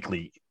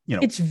technically,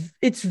 it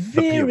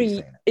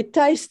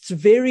tastes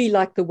very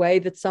like the way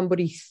that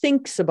somebody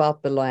thinks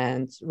about the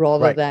lands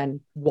rather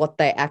than what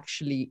they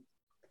actually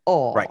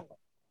are. Right.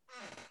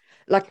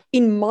 Like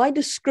in my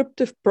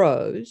descriptive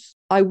prose,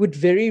 I would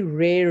very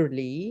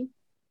rarely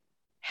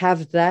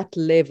have that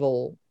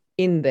level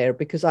in there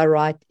because I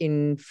write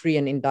in free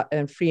and indirect.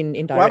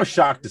 Well, I was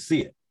shocked to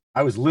see it.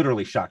 I was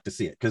literally shocked to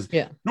see it because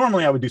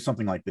normally I would do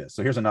something like this.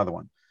 So here's another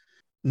one.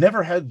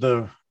 Never had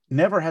the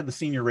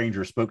senior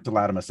ranger spoke to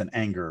Latimus in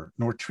anger,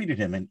 nor treated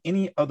him in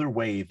any other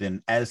way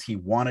than as he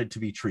wanted to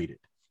be treated.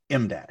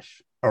 M-,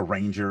 a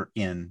ranger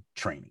in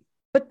training.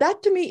 But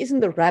that to me isn't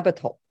the rabbit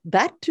hole.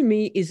 That to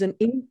me is the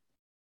M-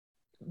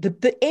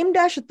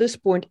 at this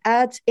point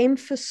adds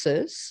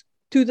emphasis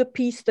to the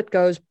piece that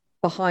goes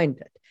behind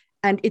it.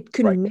 And it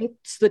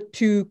connects the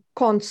two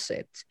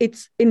concepts.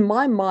 It's, in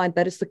my mind,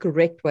 that is the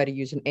correct way to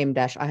use an M-.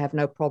 I have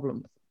no problem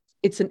with it.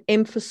 It's an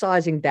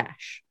emphasizing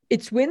dash.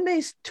 It's when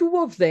there's two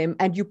of them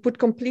and you put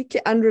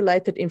completely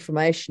unrelated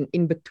information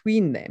in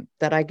between them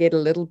that I get a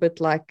little bit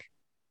like,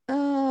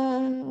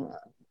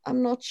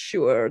 I'm not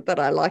sure that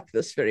I like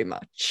this very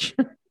much.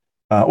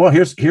 Well,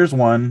 here's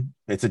one.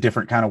 It's a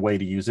different kind of way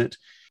to use it.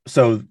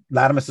 So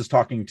Latimus is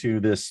talking to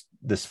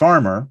this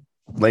farmer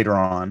later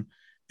on,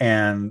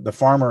 and the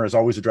farmer is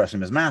always addressing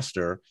him as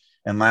master.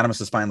 And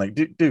Latimus is finally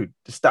like, dude,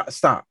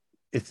 stop.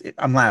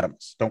 I'm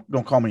Latimus.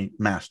 Don't call me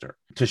master.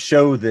 To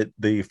show that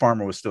the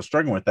farmer was still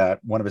struggling with that,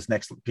 one of his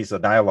next piece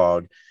of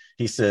dialogue,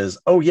 he says,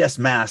 "Oh yes,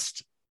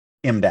 mast,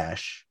 M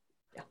dash,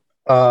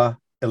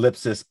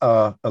 ellipsis,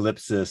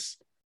 ellipsis,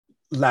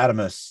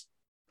 Latimus,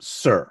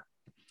 sir."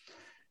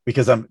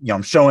 Because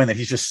I'm showing that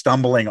he's just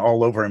stumbling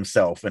all over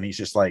himself, and he's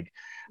just like,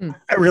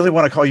 I really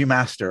want to call you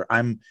master.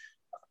 I'm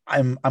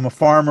a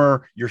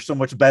farmer. You're so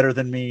much better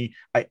than me.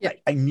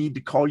 I need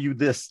to call you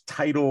this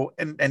title,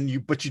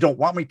 but you don't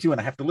want me to,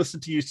 and I have to listen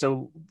to you.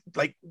 So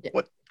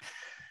what?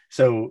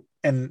 So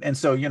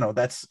so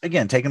that's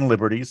again taking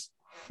liberties,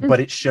 but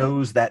it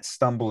shows that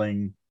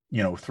stumbling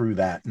through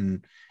that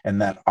and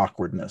that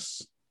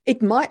awkwardness.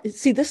 It might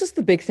see, this is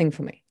the big thing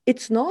for me.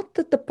 It's not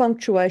that the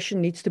punctuation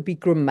needs to be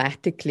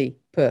grammatically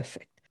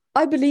perfect.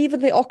 I believe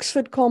in the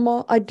Oxford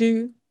comma, I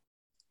do.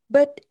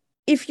 But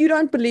if you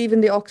don't believe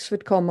in the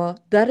Oxford comma,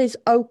 that is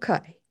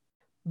okay.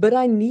 But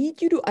I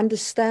need you to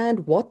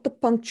understand what the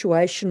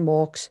punctuation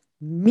marks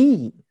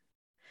mean,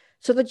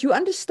 so that you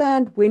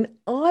understand when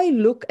I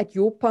look at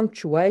your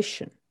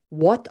punctuation,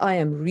 what I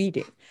am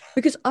reading.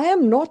 Because I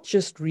am not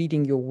just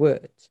reading your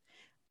words.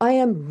 I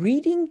am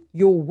reading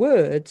your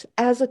words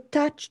as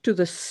attached to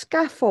the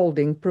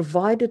scaffolding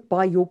provided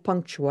by your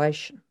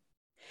punctuation.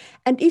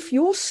 And if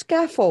your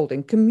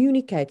scaffolding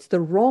communicates the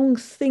wrong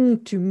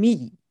thing to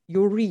me,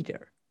 your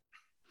reader,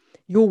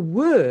 your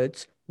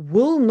words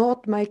will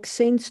not make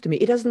sense to me.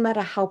 It doesn't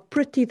matter how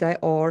pretty they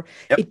are.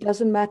 Yep. It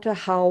doesn't matter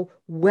how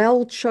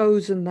well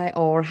chosen they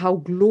are, how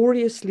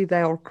gloriously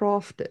they are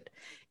crafted.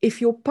 If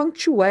your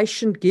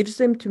punctuation gives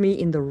them to me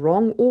in the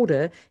wrong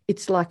order,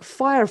 it's like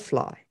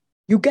Firefly.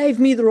 You gave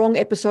me the wrong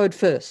episode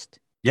first.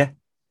 Yeah.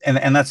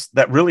 And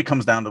that really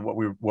comes down to what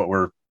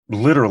we're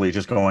literally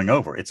just going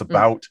over. It's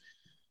about,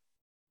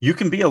 you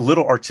can be a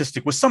little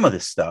artistic with some of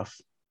this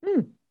stuff.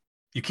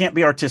 You can't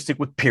be artistic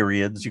with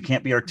periods. You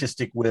can't be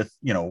artistic with,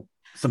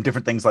 some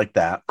different things like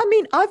that. I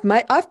mean,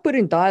 I've put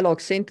in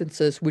dialogue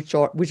sentences which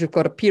have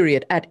got a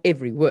period at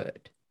every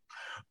word.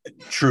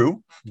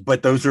 True,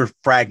 but those are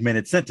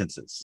fragmented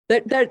sentences.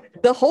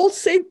 The whole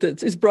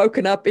sentence is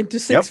broken up into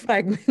 6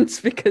 fragments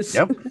because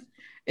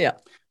yeah.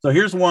 So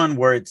here's one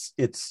where it's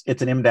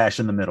an M dash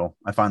in the middle.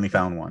 I finally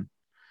found one.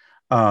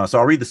 So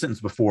I'll read the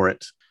sentence before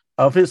it.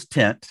 Of his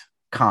tent,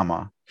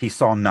 comma, he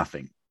saw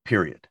nothing,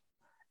 period.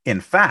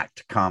 In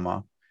fact,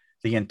 comma,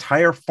 the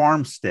entire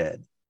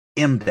farmstead,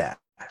 M dash,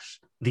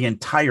 the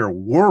entire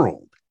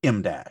world,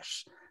 M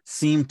dash,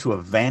 seemed to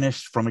have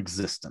vanished from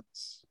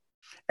existence.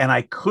 And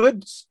I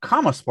could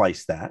comma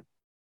splice that,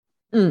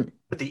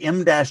 but the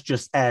M dash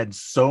just adds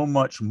so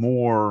much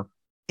more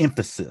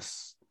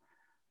emphasis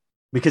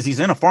because he's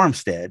in a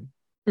farmstead,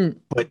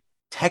 but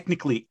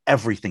technically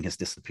everything has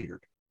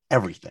disappeared.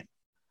 Everything.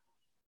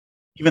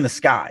 Even the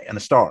sky and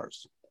the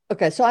stars.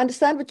 Okay, so I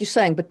understand what you're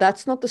saying, but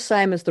that's not the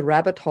same as the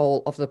rabbit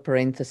hole of the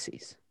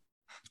parentheses.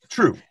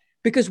 True.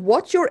 Because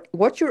what your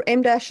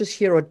M dashes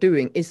here are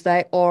doing is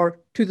they are,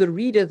 to the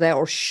reader, they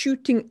are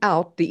shooting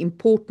out the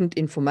important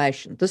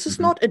information. This is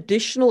not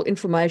additional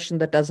information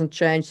that doesn't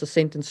change the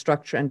sentence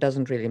structure and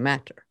doesn't really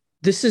matter.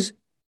 This is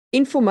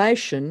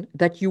information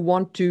that you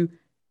want to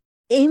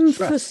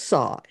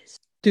emphasize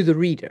to the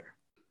reader.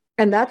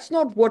 And that's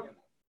not what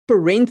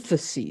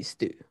parentheses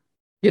do.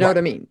 You know what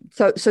I mean?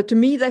 So to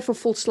me, they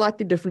fulfill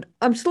slightly different.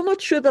 I'm still not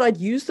sure that I'd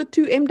use the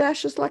 2 M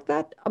dashes like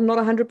that. I'm not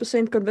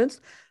 100%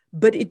 convinced,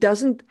 but it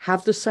doesn't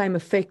have the same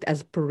effect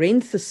as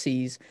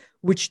parentheses,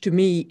 which to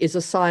me is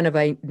a sign of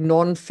a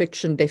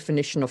non-fiction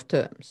definition of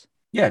terms.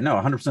 Yeah, no,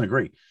 100%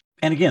 agree.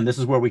 And again, this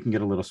is where we can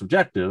get a little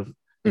subjective,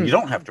 and you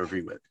don't have to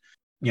agree with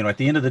it. At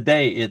the end of the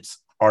day,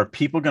 are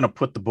people going to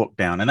put the book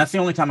down? And that's the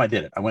only time I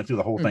did it. I went through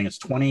the whole thing. It's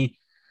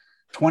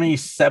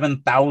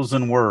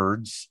 27,000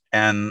 words,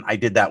 and I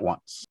did that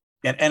once.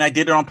 And I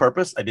did it on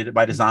purpose. I did it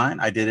by design.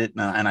 I did it,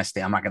 and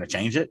I'm not going to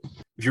change it.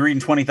 If you're reading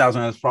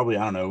 20,000, that's probably,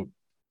 I don't know,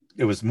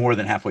 it was more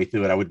than halfway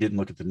through it. I didn't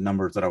look at the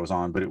numbers that I was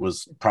on, but it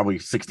was probably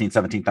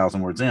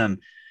 17,000 words in.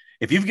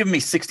 If you've given me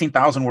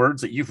 16,000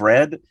 words that you've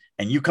read,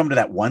 and you come to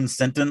that one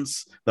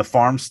sentence, the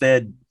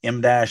farmstead,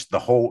 M dash,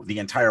 the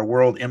entire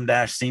world, M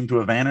dash, seemed to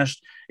have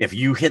vanished. If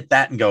you hit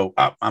that and go,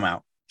 I'm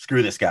out.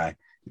 Screw this guy.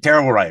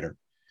 Terrible writer.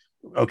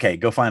 Okay,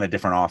 go find a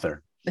different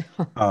author.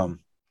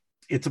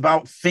 It's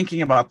about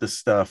thinking about this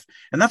stuff.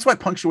 And that's why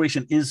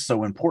punctuation is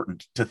so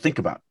important to think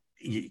about.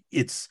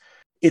 It's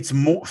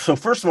more. So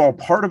first of all,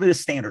 part of it is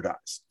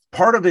standardized.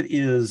 Part of it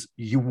is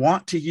you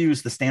want to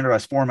use the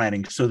standardized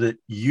formatting so that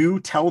you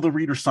tell the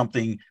reader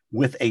something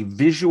with a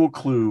visual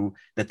clue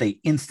that they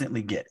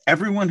instantly get.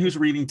 Everyone who's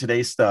reading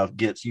today's stuff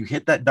gets, you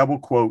hit that double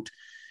quote,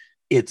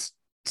 it's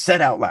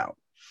said out loud.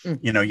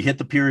 You hit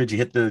the periods, you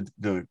hit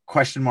the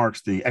question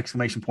marks, the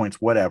exclamation points,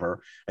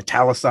 whatever,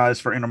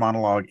 italicized for inner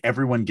monologue.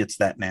 Everyone gets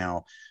that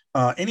now.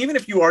 And even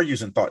if you are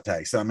using thought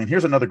tags,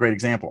 here's another great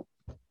example.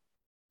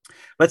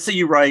 Let's say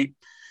you write,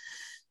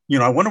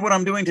 I wonder what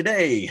I'm doing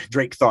today,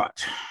 Drake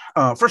thought.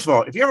 First of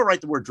all, if you ever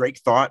write the word Drake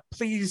thought,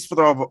 please,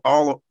 for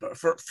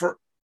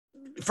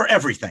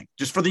everything,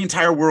 just for the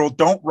entire world,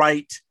 don't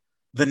write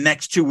the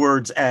next two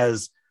words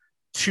as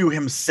to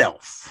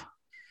himself.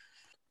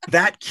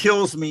 That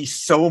kills me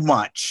so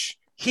much.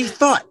 He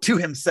thought to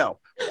himself.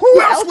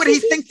 Who else would he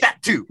think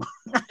that to?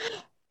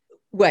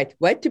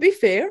 Wait, to be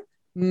fair,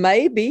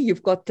 maybe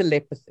you've got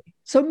telepathy.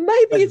 So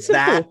maybe it's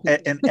that,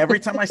 important. And every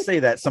time I say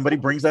that, somebody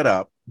brings that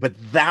up, but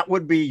that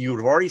would be,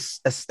 you've already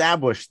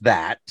established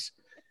that,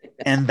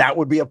 and that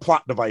would be a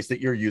plot device that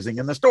you're using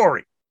in the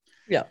story.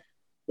 Yeah.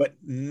 But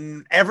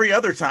every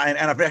other time,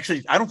 and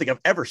I don't think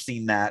I've ever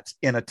seen that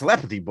in a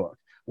telepathy book.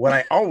 What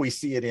I always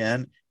see it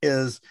in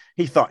is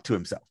he thought to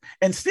himself.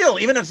 And still,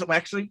 even if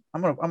actually,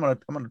 I'm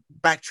gonna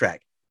backtrack.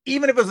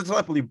 Even if it was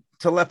a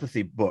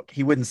telepathy book,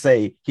 he wouldn't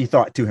say he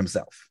thought to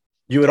himself.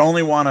 You would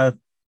only want to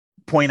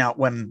point out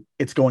when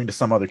it's going to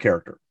some other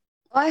character.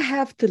 I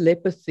have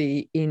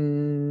telepathy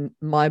in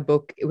my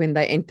book when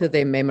they enter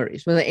their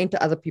memories. When they enter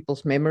other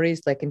people's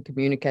memories, they can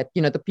communicate.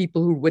 The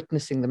people who are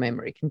witnessing the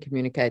memory can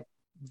communicate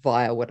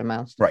via what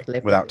amounts to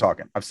telepathy. Without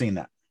talking. I've seen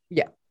that.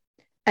 Yeah.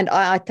 And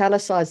I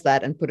italicize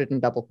that and put it in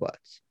double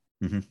quotes.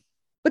 Mm-hmm.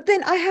 But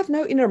then I have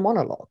no inner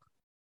monologue.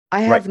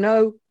 I have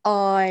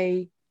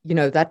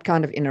that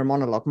kind of inner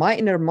monologue. My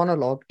inner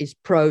monologue is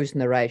prose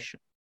narration.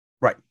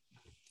 Right.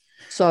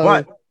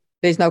 So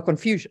there's no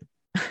confusion.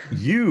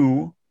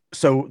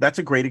 So that's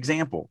a great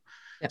example.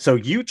 Yeah. So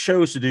you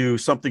chose to do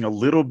something a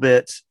little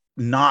bit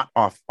not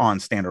off on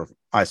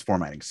standardized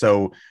formatting.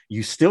 So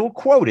you still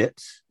quote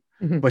it,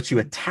 mm-hmm. but you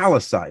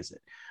italicize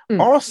it.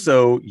 Mm-hmm.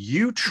 Also,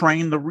 you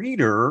train the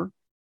reader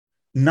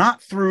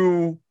not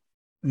through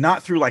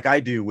like I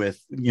do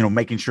with,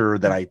 making sure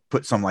that I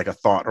put some like a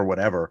thought or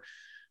whatever,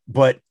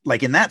 but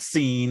like in that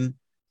scene,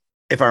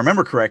 if I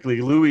remember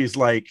correctly, Louis is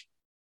like,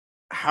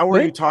 how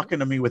are you talking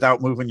to me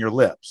without moving your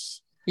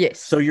lips?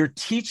 Yes. So you're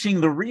teaching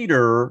the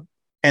reader,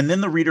 and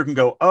then the reader can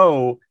go,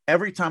 oh,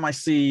 every time I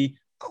see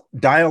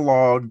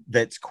dialogue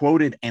that's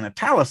quoted and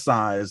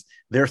italicized,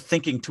 they're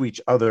thinking to each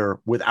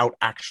other without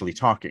actually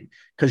talking,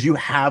 because you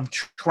have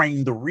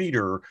trained the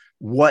reader.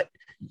 What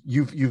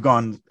you've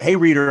gone, hey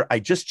reader, I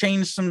just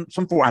changed some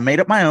form. I made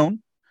up my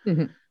own.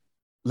 Mm-hmm.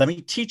 Let me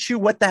teach you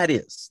what that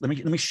is. Let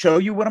me show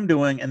you what I'm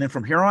doing, and then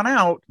from here on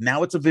out,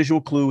 now it's a visual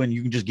clue, and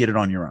you can just get it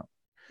on your own.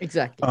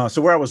 Exactly.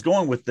 So where I was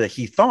going with the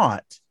he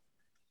thought,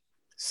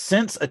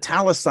 since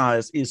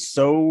italicized is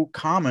so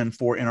common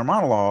for inner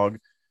monologue,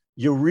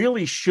 you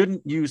really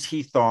shouldn't use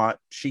he thought,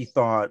 she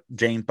thought,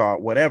 Jane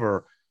thought,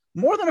 whatever,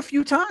 more than a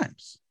few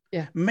times.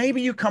 Yeah.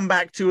 Maybe you come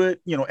back to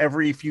it,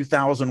 every few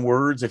thousand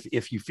words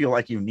if you feel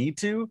like you need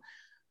to.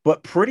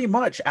 But pretty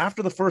much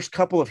after the first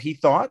couple of he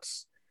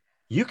thoughts,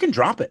 you can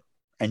drop it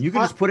and you can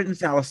just put it in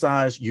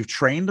italicized. You've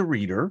trained the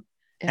reader,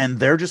 and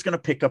they're just going to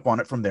pick up on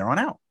it from there on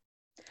out.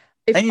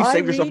 And you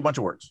save yourself a bunch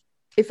of words.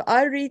 If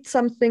I read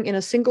something in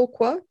a single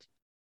quote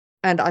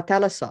and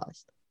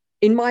italicized,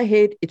 in my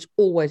head, it's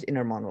always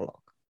inner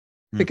monologue,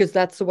 because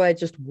that's the way it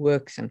just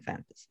works in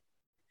fantasy.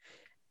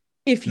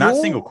 Not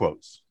single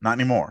quotes, not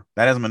anymore.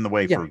 That hasn't been the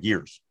way for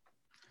years.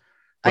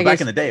 But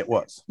back in the day, it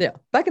was. Yeah,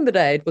 back in the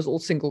day, it was all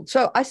single.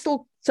 So I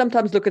still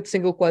sometimes look at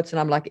single quotes and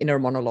I'm like inner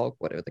monologue,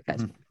 whatever the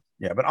case. Mm-hmm.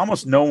 Yeah, but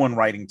almost no one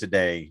writing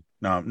today,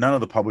 none of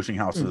the publishing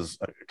houses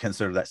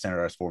consider that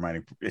standardized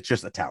formatting. It's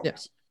just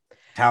italics. Yeah.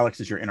 Italics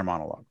is your inner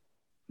monologue.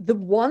 The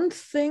one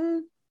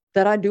thing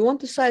that I do want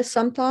to say is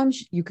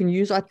sometimes you can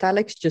use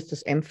italics just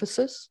as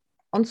emphasis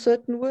on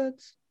certain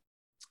words.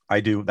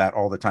 I do that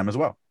all the time as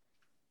well.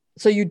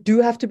 So you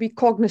do have to be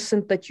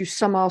cognizant that you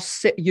somehow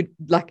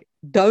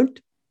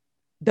don't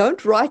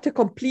write a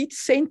complete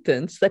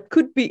sentence that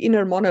could be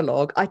inner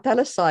monologue,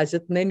 italicize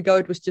it, and then go,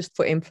 it was just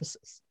for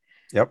emphasis.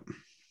 Yep.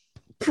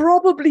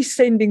 Probably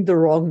sending the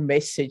wrong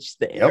message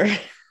there.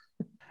 Yep.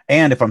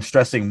 And if I'm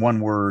stressing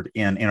one word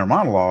in inner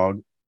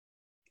monologue,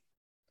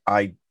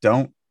 it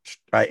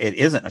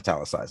isn't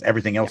italicized.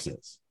 Everything else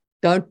is.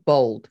 Don't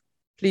bold.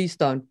 Please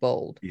don't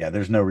bold. Yeah,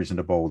 there's no reason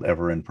to bold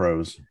ever in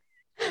prose.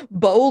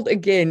 Bold,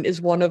 again,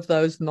 is one of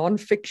those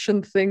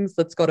nonfiction things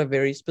that's got a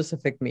very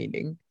specific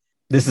meaning.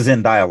 This is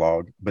in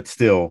dialogue, but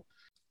still,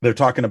 they're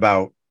talking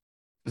about.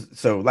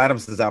 So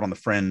Lathams is out on the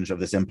fringe of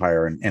this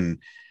empire,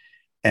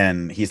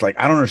 and he's like,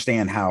 I don't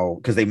understand how,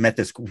 because they met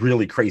this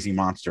really crazy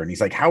monster, and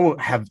he's like,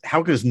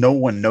 how does no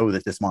one know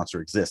that this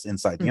monster exists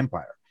inside the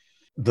empire?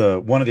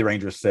 One of the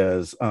rangers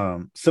says,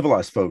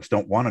 civilized folks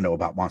don't want to know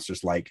about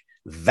monsters like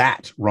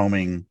that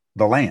roaming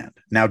the land.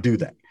 Now do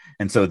they?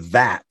 And so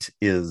that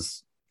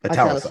is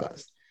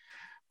italicized.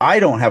 I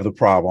don't have the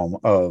problem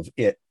of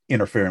it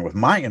interfering with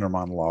my inner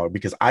monologue,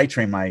 because I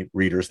train my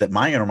readers that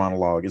my inner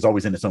monologue is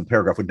always in its own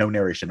paragraph with no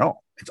narration at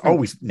all. It's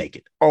always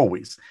naked,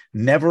 always.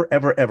 Never,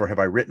 ever, ever have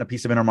I written a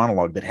piece of inner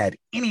monologue that had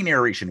any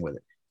narration with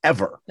it,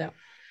 ever. Yeah.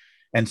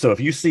 And so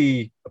if you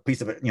see a piece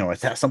of it,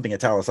 it has something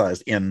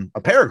italicized in a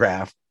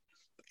paragraph,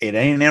 it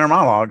ain't an inner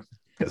monologue,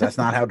 because that's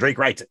not how Drake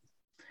writes it.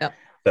 Yeah.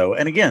 So,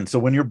 and again, so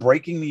when you're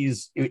breaking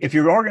these, if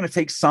you are going to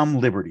take some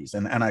liberties,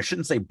 and I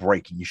shouldn't say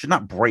breaking, you should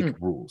not break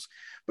rules,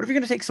 but if you're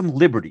going to take some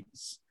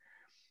liberties,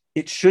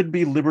 it should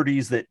be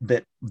liberties that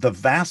the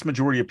vast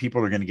majority of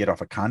people are going to get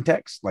off of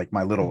context, like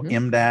my little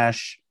M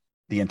dash,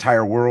 the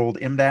entire world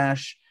M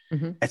dash.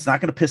 It's not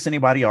going to piss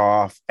anybody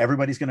off.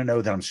 Everybody's going to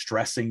know that I'm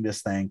stressing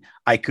this thing.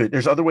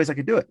 There's other ways I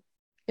could do it.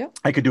 Yeah.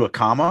 I could do a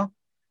comma,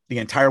 the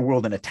entire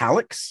world in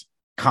italics,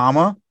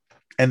 comma,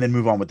 and then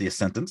move on with the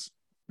sentence.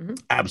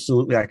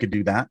 Absolutely, I could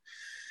do that.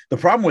 The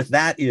problem with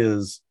that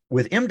is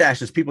with M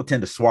dashes, people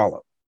tend to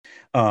swallow.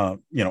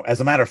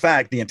 As a matter of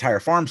fact, the entire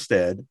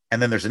farmstead,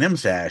 and then there's an M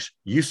dash,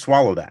 you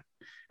swallow that.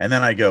 And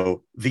then I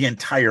go the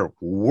entire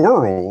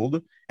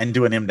world and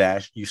do an M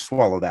dash, you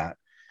swallow that.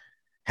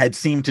 Had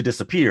seemed to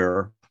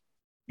disappear,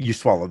 you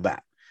swallow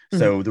that.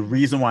 So the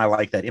reason why I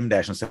like that M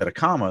dash instead of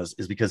commas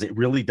is because it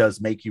really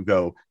does make you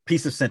go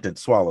piece of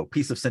sentence, swallow,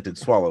 piece of sentence,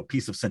 swallow,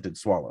 piece of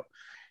sentence, swallow.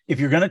 If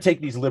you're going to take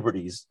these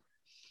liberties,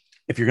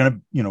 if you're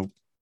going to,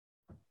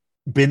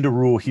 bend a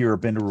rule here or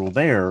bend a rule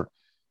there,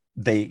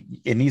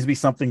 it needs to be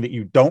something that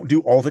you don't do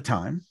all the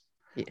time.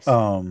 Yes.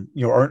 Or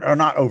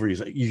not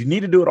overuse it. You need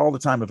to do it all the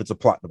time if it's a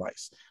plot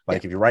device.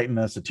 Like if you're writing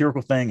a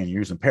satirical thing and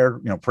you're using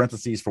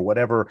parentheses for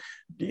whatever,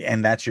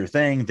 and that's your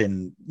thing,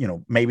 then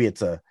maybe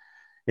it's a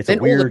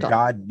weird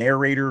God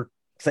narrator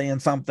saying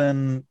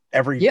something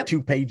every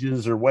 2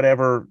 pages or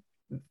whatever.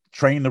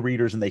 Train the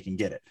readers and they can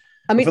get it.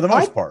 I mean, for the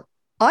most part,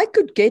 I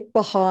could get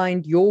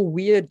behind your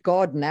weird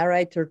God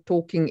narrator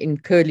talking in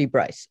curly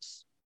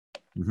braces,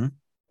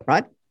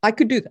 right? I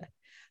could do that.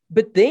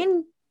 But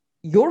then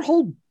your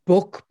whole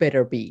book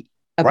better be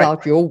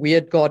about your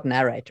weird God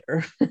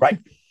narrator. Right.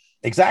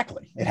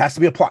 Exactly. It has to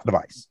be a plot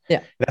device.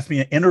 Yeah. It has to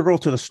be integral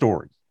to the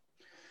story.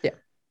 Yeah.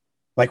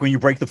 Like when you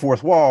break the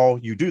fourth wall,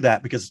 you do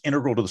that because it's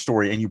integral to the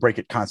story and you break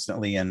it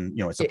constantly. And,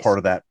 it's a part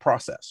of that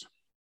process.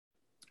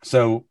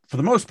 So for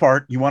the most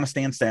part, you want to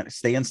stay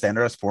in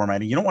standardized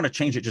formatting. You don't want to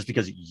change it just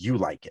because you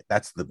like it.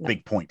 That's the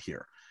big point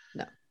here.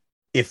 No.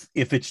 If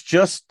it's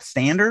just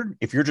standard,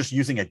 if you're just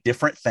using a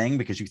different thing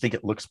because you think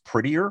it looks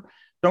prettier,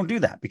 don't do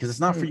that because it's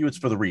not for you. It's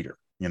for the reader,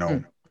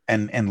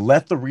 and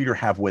let the reader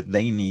have what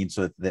they need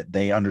so that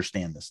they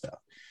understand this stuff.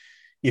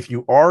 If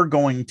you are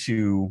going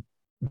to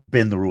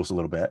bend the rules a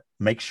little bit,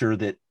 make sure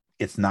that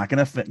it's not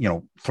going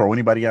to, throw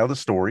anybody out of the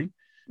story.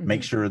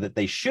 Make sure that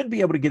they should be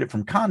able to get it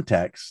from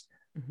context.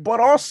 But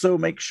also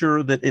make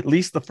sure that at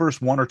least the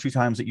first 1 or 2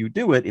 times that you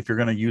do it, if you're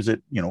going to use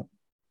it,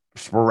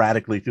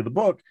 sporadically through the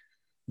book,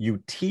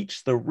 you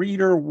teach the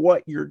reader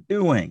what you're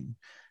doing.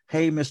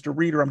 Hey, Mr.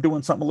 Reader, I'm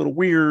doing something a little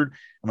weird.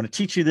 I'm going to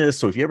teach you this.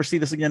 So if you ever see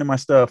this again in my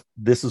stuff,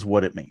 this is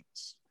what it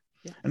means.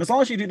 Yeah. And as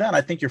long as you do that,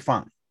 I think you're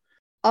fine.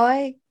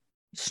 I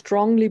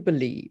strongly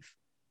believe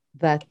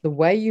that the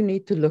way you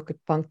need to look at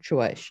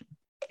punctuation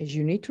is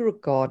you need to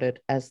regard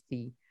it as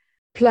the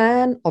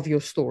plan of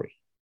your story,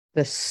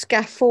 the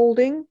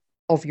scaffolding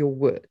of your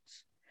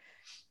words.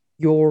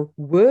 Your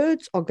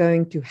words are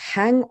going to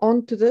hang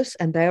on to this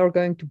and they are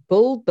going to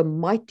build the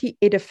mighty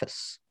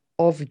edifice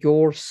of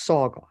your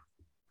saga.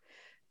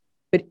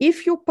 But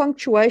if your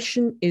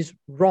punctuation is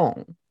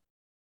wrong,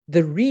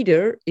 the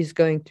reader is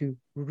going to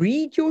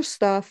read your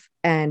stuff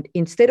and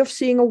instead of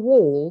seeing a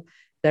wall,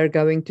 they're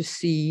going to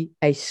see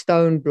a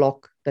stone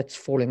block that's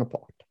falling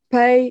apart.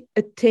 Pay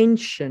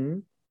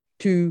attention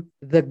to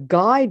the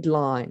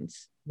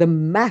guidelines, the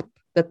map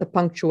that the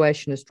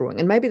punctuation is drawing.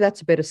 And maybe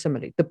that's a better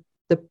simile.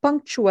 The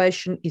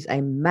punctuation is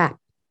a map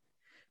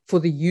for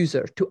the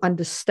user to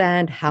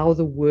understand how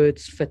the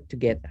words fit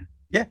together.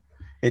 Yeah.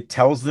 It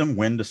tells them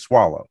when to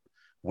swallow,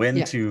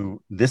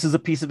 this is a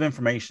piece of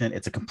information.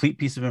 It's a complete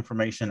piece of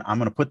information. I'm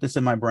going to put this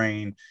in my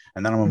brain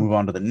and then I'm going to move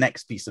on to the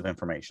next piece of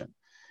information.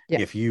 Yeah.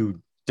 If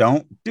you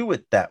don't do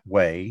it that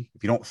way,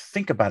 if you don't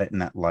think about it in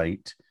that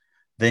light,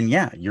 then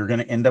you're going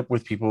to end up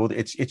with people.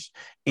 It's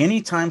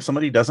anytime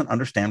somebody doesn't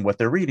understand what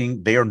they're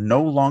reading, they are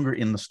no longer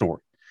in the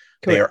story.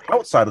 Correct. They are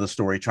outside of the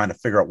story trying to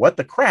figure out what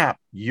the crap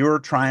you're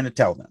trying to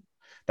tell them.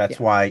 That's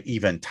why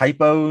even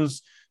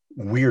typos,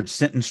 weird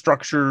sentence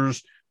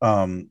structures,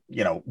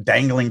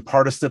 dangling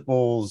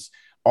participles,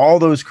 all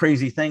those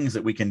crazy things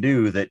that we can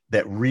do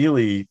that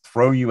really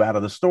throw you out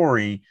of the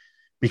story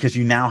because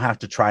you now have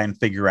to try and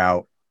figure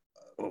out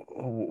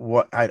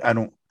what I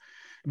don't.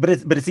 But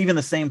it's even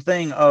the same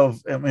thing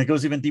it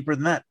goes even deeper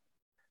than that.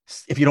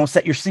 If you don't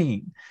set your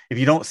scene, if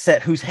you don't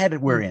set whose head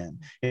we're in,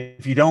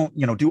 if you don't,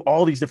 do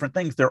all these different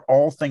things, they're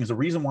all things. The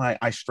reason why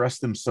I stress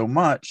them so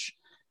much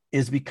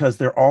is because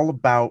they're all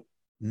about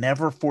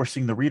never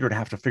forcing the reader to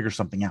have to figure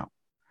something out.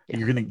 Yeah.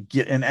 You're going to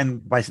get,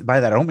 and by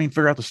that, I don't mean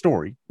figure out the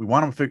story. We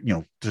want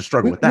them to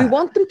struggle with that. We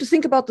want them to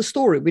think about the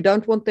story. We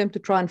don't want them to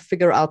try and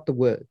figure out the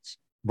words.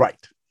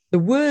 Right. The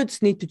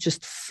words need to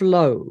just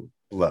flow.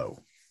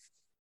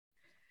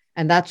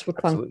 And that's what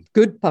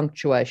good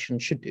punctuation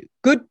should do.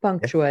 Good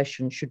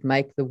punctuation should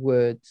make the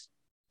words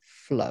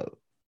flow.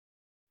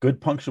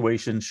 Good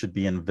punctuation should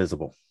be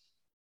invisible.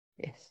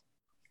 Yes.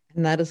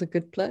 And that is a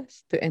good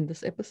place to end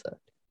this episode.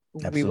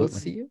 Absolutely. We will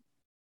see you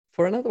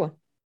for another one.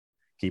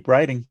 Keep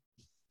writing.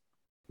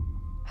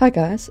 Hi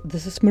guys,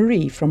 this is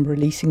Marie from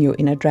Releasing Your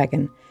Inner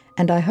Dragon,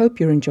 and I hope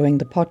you're enjoying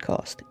the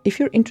podcast. If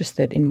you're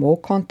interested in more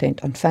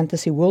content on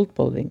fantasy world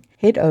building,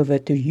 head over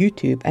to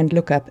YouTube and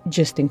look up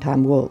Just in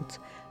Time Worlds.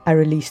 I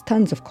release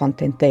tons of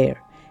content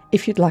there.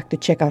 If you'd like to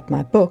check out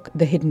my book,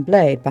 The Hidden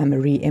Blade by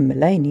Marie M.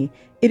 Mullaney,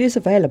 it is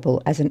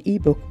available as an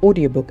ebook,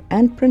 audiobook,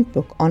 and print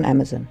book on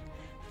Amazon.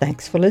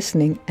 Thanks for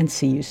listening, and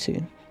see you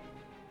soon.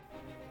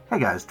 Hey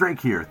guys, Drake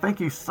here.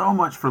 Thank you so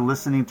much for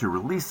listening to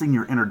Releasing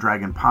Your Inner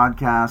Dragon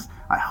podcast.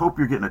 I hope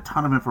you're getting a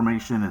ton of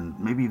information and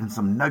maybe even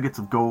some nuggets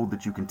of gold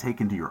that you can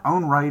take into your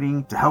own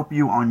writing to help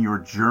you on your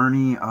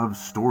journey of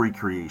story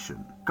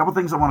creation. A couple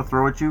things I want to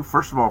throw at you.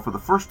 First of all, for the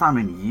first time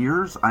in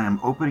years, I am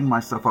opening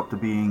myself up to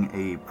being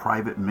a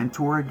private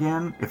mentor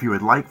again. If you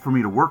would like for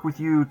me to work with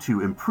you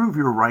to improve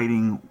your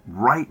writing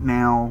right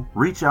now,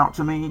 reach out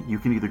to me. You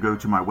can either go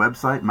to my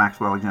website,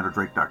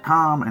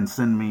 maxwellalexanderdrake.com, and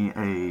send me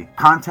a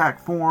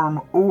contact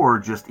form, or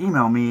just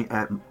email me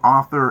at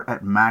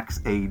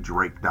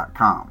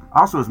author@maxadrake.com.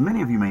 Also, as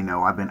many of you may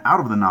know, I've been out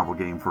of the novel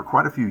game for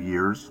quite a few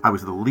years. I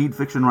was the lead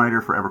fiction writer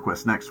for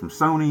EverQuest Next from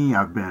Sony.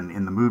 I've been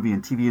in the movie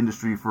and TV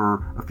industry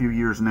for a few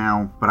years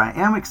now, but I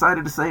am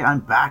excited to say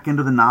I'm back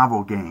into the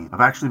novel game. I've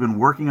actually been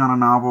working on a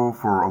novel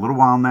for a little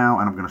while now,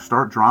 and I'm going to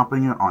start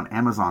dropping it on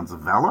Amazon's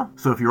Zavella.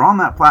 So if you're on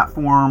that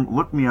platform,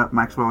 look me up,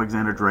 Maxwell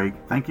Alexander Drake.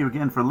 Thank you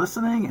again for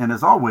listening, and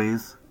as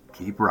always,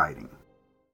 keep writing.